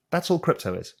about it. That's all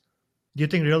crypto is. Do you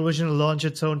think Real Vision will launch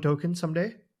its own token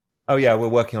someday? Oh yeah, we're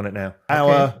working on it now.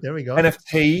 Okay, there we go. Our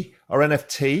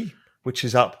NFT, which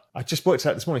is up, I just worked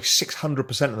out this morning,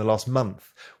 600% in the last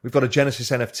month. We've got a Genesis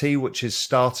NFT, which is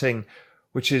starting,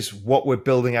 which is what we're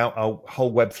building out our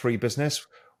whole Web3 business.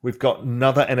 We've got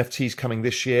another NFTs coming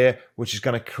this year, which is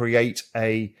going to create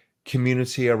a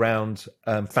community around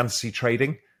fantasy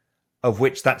trading, of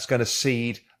which that's going to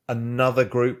seed another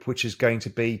group, which is going to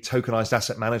be tokenized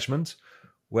asset management,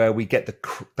 where we get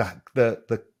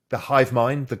the hive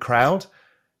mind, the crowd,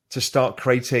 to start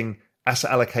creating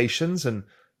asset allocations. And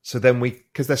so then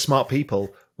because they're smart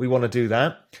people, we want to do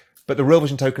that. But the Real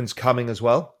Vision token's coming as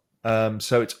well.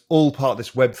 So it's all part of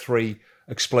this Web3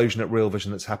 explosion at Real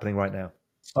Vision that's happening right now.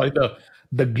 Sorry,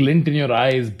 the glint in your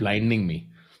eye is blinding me.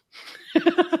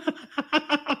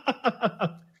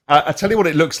 I'll tell you what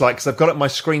it looks like, because I've got it on my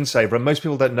screensaver and most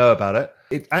people don't know about it.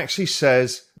 It actually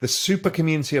says the super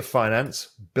community of finance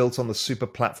built on the super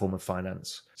platform of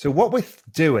finance. So what we're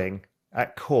doing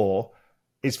at core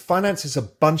is finance is a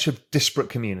bunch of disparate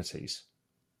communities.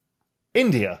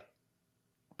 India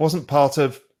wasn't part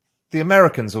of the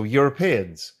Americans or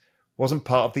Europeans, wasn't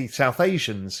part of the South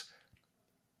Asians.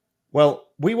 Well,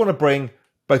 we want to bring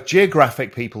both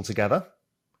geographic people together,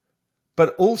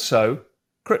 but also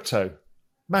crypto,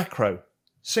 macro,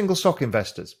 single stock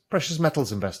investors, precious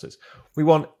metals investors. We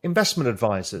want investment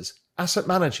advisors, asset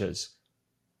managers,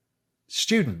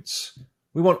 students.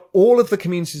 We want all of the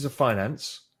communities of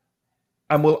finance,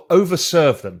 and we'll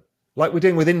overserve them. Like we're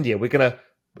doing with India,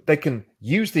 they can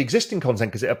use the existing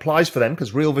content because it applies for them,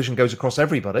 because Real Vision goes across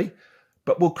everybody,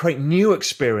 but we'll create new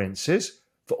experiences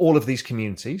for all of these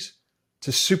communities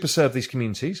to super serve these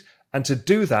communities. And to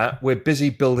do that, we're busy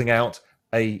building out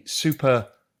a super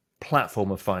platform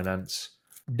of finance.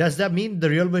 Does that mean the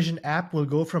Real Vision app will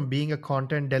go from being a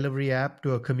content delivery app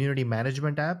to a community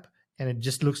management app, and it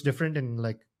just looks different in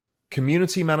like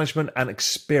community management and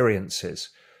experiences?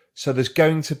 So there's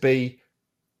going to be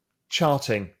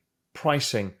charting,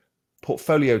 pricing,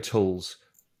 portfolio tools,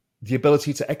 the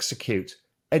ability to execute,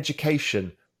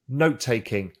 education,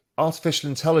 note-taking, artificial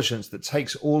intelligence that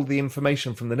takes all the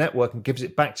information from the network and gives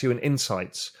it back to you in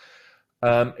insights.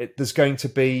 There's going to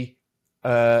be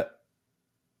a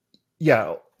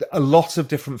lot of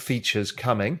different features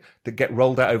coming that get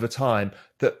rolled out over time,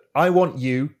 that I want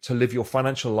you to live your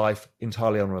financial life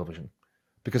entirely on Real Vision.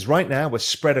 Because right now we're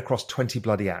spread across 20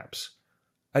 bloody apps.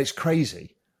 It's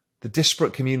crazy. The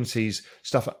disparate communities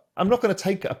stuff. I'm not going to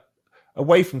take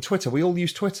away from Twitter. We all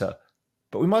use Twitter,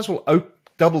 but we might as well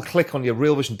double click on your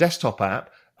Real Vision desktop app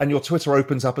and your Twitter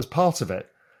opens up as part of it.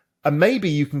 And maybe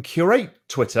you can curate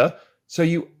Twitter so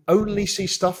you only see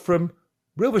stuff from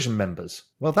Real Vision members.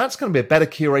 Well, that's going to be a better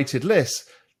curated list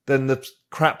than the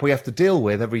crap we have to deal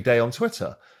with every day on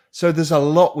Twitter. So there's a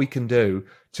lot we can do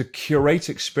to curate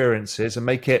experiences and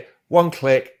make it one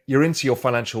click, you're into your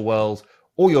financial world,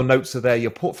 all your notes are there,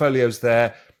 your portfolio's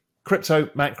there, crypto,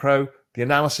 macro, the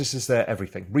analysis is there,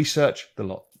 everything. Research, the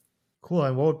lot. Cool.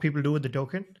 And what would people do with the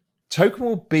token? Token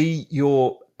will be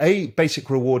your basic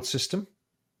reward system.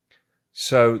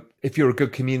 So if you're a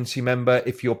good community member,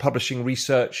 if you're publishing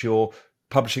research, you're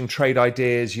publishing trade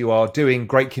ideas, you are doing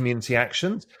great community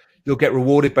actions, you'll get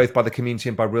rewarded both by the community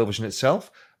and by Real Vision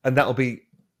itself. And that'll be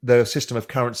the system of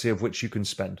currency of which you can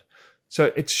spend. So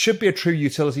it should be a true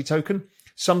utility token,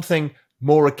 something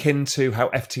more akin to how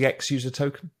FTX use a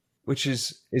token, which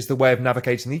is the way of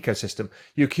navigating the ecosystem.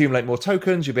 You accumulate more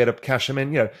tokens, you'll be able to cash them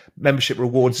in, membership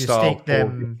reward style. Stake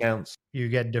them, accounts. You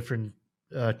get different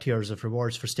tiers of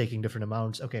rewards for staking different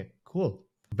amounts. Okay, cool.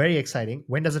 Very exciting.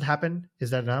 When does it happen?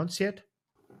 Is that announced yet?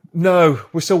 No,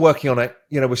 we're still working on it.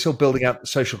 We're still building out the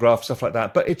social graph, stuff like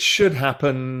that. But it should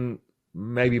happen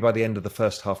maybe by the end of the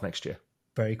first half next year.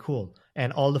 Very cool.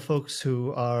 And all the folks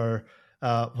who are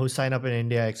who sign up in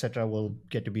India, etc., will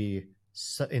get to be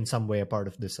in some way a part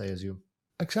of this, I assume.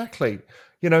 Exactly.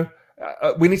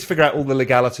 We need to figure out all the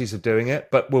legalities of doing it,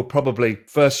 but we'll probably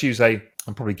first use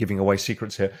I'm probably giving away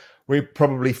secrets here. We've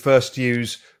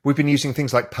been using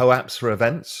things like POAPs for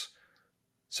events.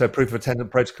 So proof of attendance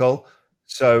protocol.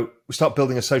 So we start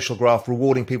building a social graph,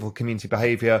 rewarding people for community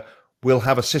behavior. We'll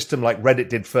have a system like Reddit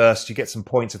did first. You get some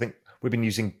points. I think we've been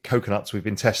using coconuts. We've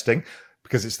been testing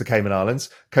because it's the Cayman Islands,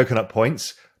 coconut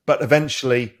points. But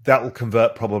eventually that will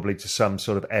convert probably to some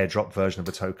sort of airdrop version of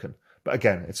a token. But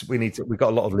again, we've got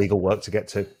a lot of legal work to get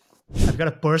to. I've got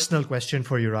a personal question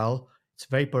for you, Raul. It's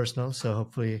very personal, so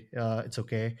hopefully it's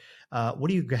okay. What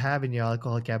do you have in your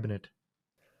alcohol cabinet?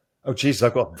 Oh, Jesus,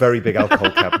 I've got a very big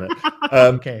alcohol cabinet.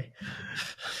 Okay.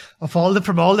 From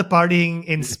all the partying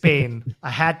in Spain, I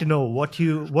had to know what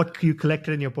you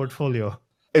collected in your portfolio.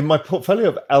 In my portfolio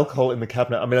of alcohol in the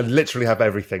cabinet, I mean, I literally have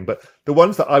everything, but the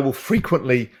ones that I will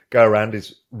frequently go around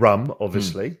is rum,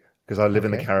 obviously, because I live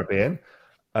in the Caribbean.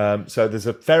 So there's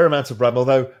a fair amount of rum,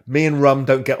 although me and rum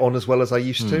don't get on as well as I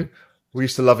used to. We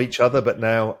used to love each other, but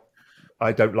now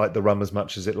I don't like the rum as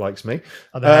much as it likes me.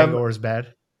 Oh, the hangover is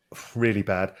bad? Really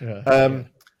bad. Yeah.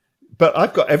 But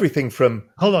I've got everything from...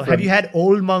 Hold on. Have you had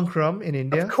Old Monk rum in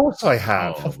India? Of course I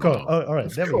have. Of course. Oh, all right.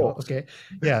 There we go. Okay.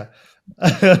 Yeah.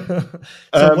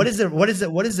 So what is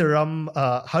the rum?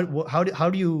 How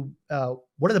do you?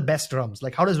 What are the best rums?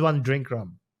 Like, how does one drink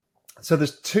rum? So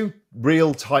there's two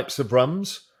real types of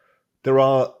rums.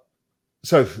 Firstly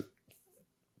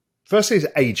is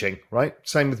aging, right?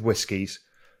 Same with whiskies.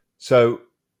 So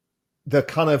the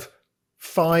kind of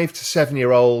 5 to 7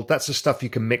 year old, that's the stuff you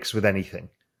can mix with anything.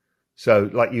 So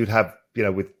like you'd have,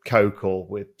 with Coke or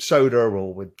with soda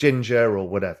or with ginger or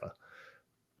whatever.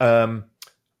 And,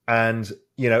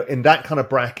 in that kind of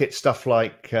bracket, stuff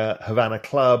like Havana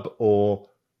Club or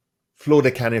Flor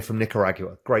de Caña from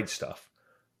Nicaragua, great stuff.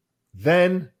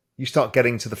 Then you start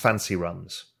getting to the fancy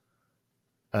rums.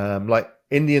 Like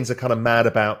Indians are kind of mad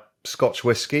about Scotch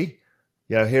whiskey.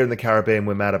 Here in the Caribbean,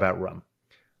 we're mad about rum.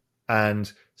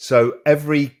 And so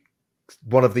every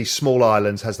one of these small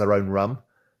islands has their own rum.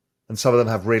 And some of them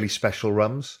have really special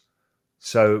rums.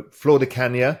 So Flor de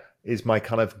Caña is my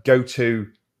kind of go-to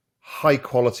high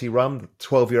quality rum. The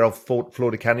 12-year-old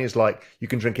Flor de Caña is like, you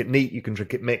can drink it neat, you can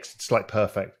drink it mixed. It's like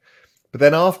perfect. But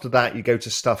then after that, you go to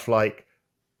stuff like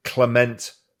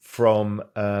Clement from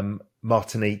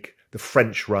Martinique, the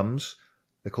French rums.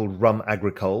 They're called rum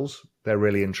agricoles. They're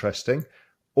really interesting.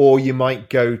 Or you might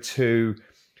go to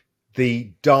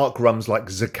the dark rums like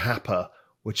Zacapa,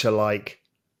 which are like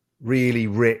really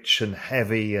rich and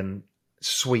heavy and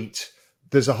sweet.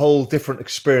 There's a whole different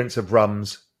experience of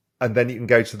rums. And then you can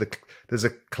go to there's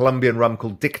a Colombian rum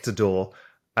called Dictador,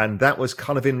 and that was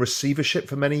kind of in receivership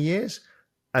for many years.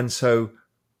 And so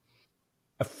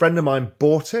a friend of mine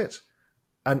bought it,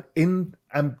 and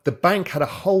the bank had a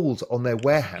hold on their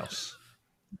warehouse.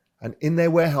 And in their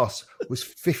warehouse was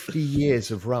 50 years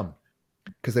of rum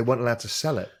because they weren't allowed to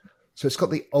sell it. So it's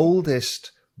got the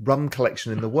oldest rum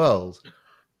collection in the world.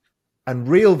 And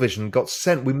Real Vision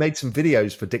we made some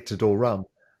videos for Dictador rum,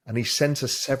 and he sent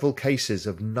us several cases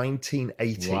of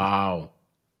 1980 Wow.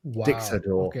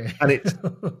 Dictador. Okay. And it's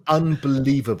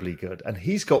unbelievably good. And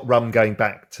he's got rum going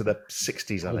back to the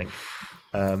 60s, I think.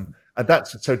 And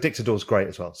so Dictador's great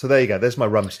as well. So there you go. There's my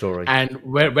rum story. And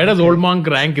where does Old Monk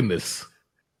rank in this?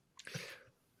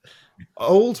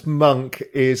 Old Monk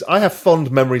is... I have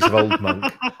fond memories of Old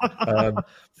Monk.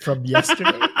 From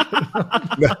yesterday?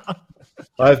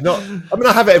 I have not... I mean,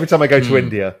 I have it every time I go to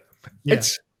India. Yeah.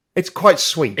 It's quite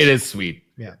sweet. It is sweet.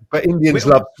 Yeah. But Indians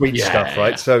love sweet stuff,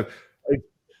 right? So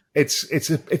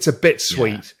it's a bit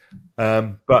sweet.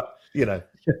 Yeah. But, you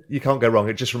can't go wrong.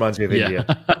 It just reminds me of India.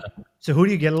 So who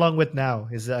do you get along with now?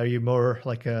 Are you more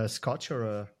like a Scotch or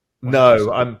a...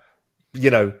 No, I'm,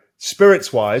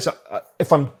 spirits wise,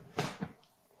 if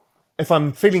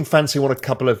I'm feeling fancy, want a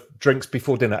couple of drinks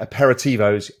before dinner,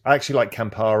 aperitivos, I actually like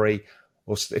Campari,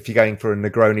 or if you're going for a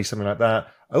Negroni, something like that.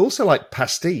 I also like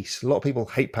pastis. A lot of people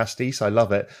hate pastis. I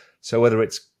love it. So whether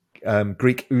it's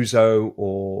Greek ouzo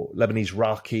or Lebanese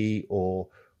raki or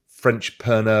French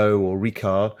Pernod or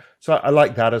Ricard. So I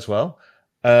like that as well.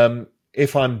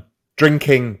 If I'm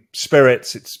drinking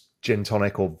spirits, it's gin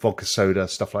tonic or vodka soda,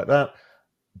 stuff like that.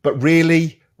 But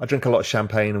really, I drink a lot of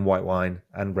champagne and white wine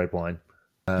and red wine.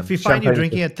 If you find you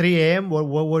drinking at 3 a.m., what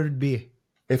would it be?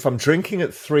 If I'm drinking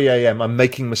at 3 a.m., I'm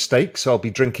making mistakes. So I'll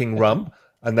be drinking rum,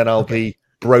 and then I'll be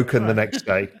broken the next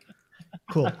day.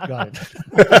 Cool. Got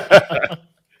it.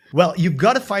 Well, you've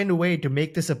got to find a way to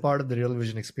make this a part of the Real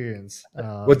Vision experience.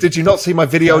 Well, did you not see my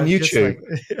video on YouTube?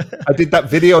 I did that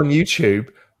video on YouTube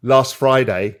last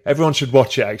Friday. Everyone should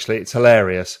watch it, actually. It's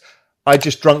hilarious. I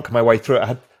just drunk my way through it. I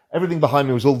had everything behind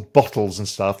me was all bottles and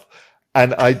stuff.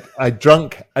 And I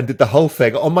drunk and did the whole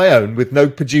thing on my own with no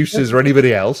producers or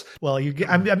anybody else. Well,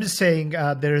 I'm just saying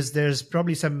there's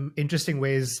probably some interesting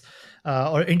ways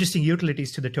or interesting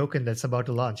utilities to the token that's about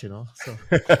to launch, So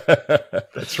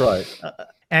that's right.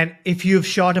 And if you've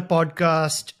shot a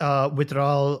podcast with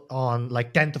Raul on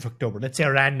like 10th of October, let's say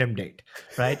a random date,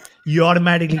 right? You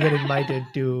automatically get invited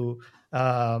to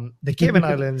the Cayman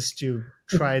Islands to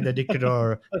try the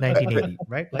dictator 1980,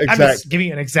 right? Like, Exactly. I'm just giving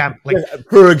you an example. Like,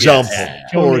 For example.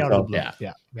 totally out of the blue.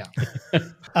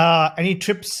 Yeah. Any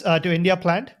trips to India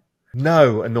planned?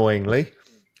 No, annoyingly.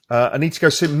 I need to go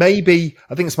soon. Maybe,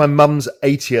 I think it's my mum's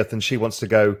 80th and she wants to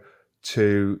go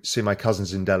to see my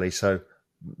cousins in Delhi. So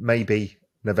maybe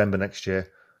November next year.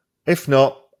 If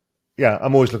not, yeah,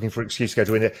 I'm always looking for an excuse to go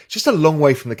to India. It's just a long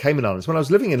way from the Cayman Islands. When I was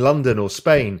living in London or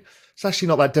Spain, it's actually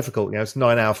not that difficult. It's a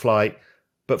 9-hour flight.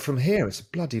 But from here, it's a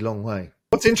bloody long way.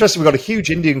 What's interesting, we've got a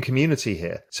huge Indian community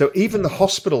here. So even the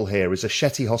hospital here is a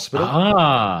Shetty hospital.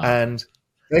 And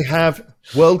they have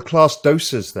world-class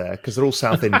dosas there because they're all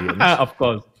South Indians. Of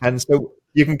course. And so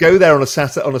you can go there on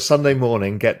a Sunday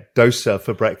morning, get dosa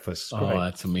for breakfast. Oh,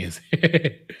 that's amazing.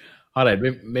 All right,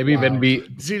 maybe when we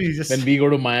go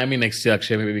to Miami next year,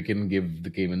 Akshay, maybe we can give the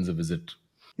Caymans a visit.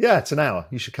 Yeah, it's an hour.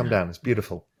 You should come down. It's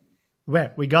beautiful.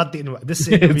 Where we got the invite. This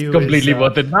interview it's completely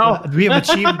worth it now. We have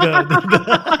achieved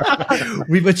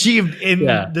we've achieved in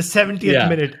the 70th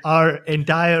minute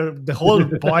the whole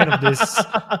point of this,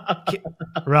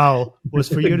 Rahul, was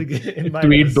for you to get invited.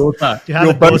 To eat dosa.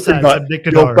 You're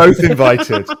both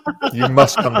invited. You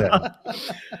must come down.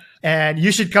 And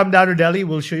you should come down to Delhi.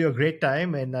 We'll show you a great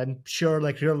time. And I'm sure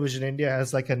like Real Vision India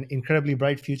has like an incredibly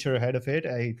bright future ahead of it.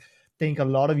 I think a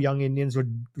lot of young Indians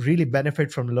would really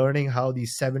benefit from learning how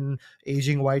these 7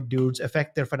 aging white dudes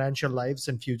affect their financial lives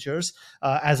and futures,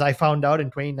 as I found out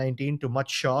in 2019, to much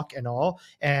shock and awe.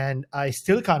 And I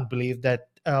still can't believe that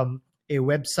a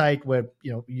website where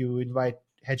you invite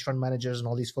hedge fund managers and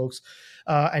all these folks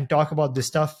and talk about this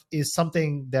stuff is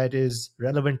something that is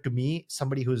relevant to me,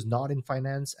 somebody who's not in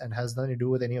finance and has nothing to do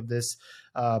with any of this,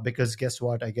 because guess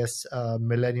what? I guess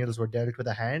millennials were dealt with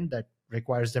a hand that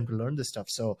requires them to learn this stuff.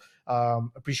 So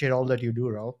appreciate all that you do,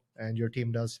 Rahul, and your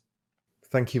team does.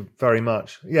 Thank you very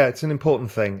much. Yeah, it's an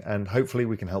important thing, and hopefully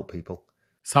we can help people.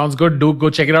 Sounds good. Do go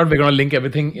check it out. We're going to link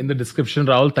everything in the description.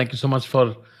 Rahul, thank you so much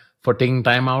for taking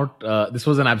time out. This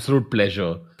was an absolute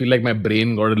pleasure. I feel like my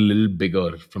brain got a little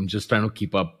bigger from just trying to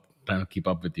keep up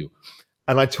with you.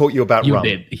 And I taught you about rum.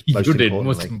 You did,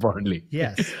 most importantly.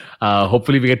 Yes.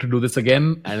 Hopefully we get to do this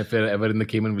again. And if you're ever in the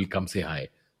Cayman, we'll come say hi.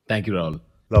 Thank you, Rahul.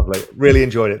 Lovely. Really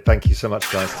enjoyed it. Thank you so much,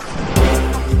 guys.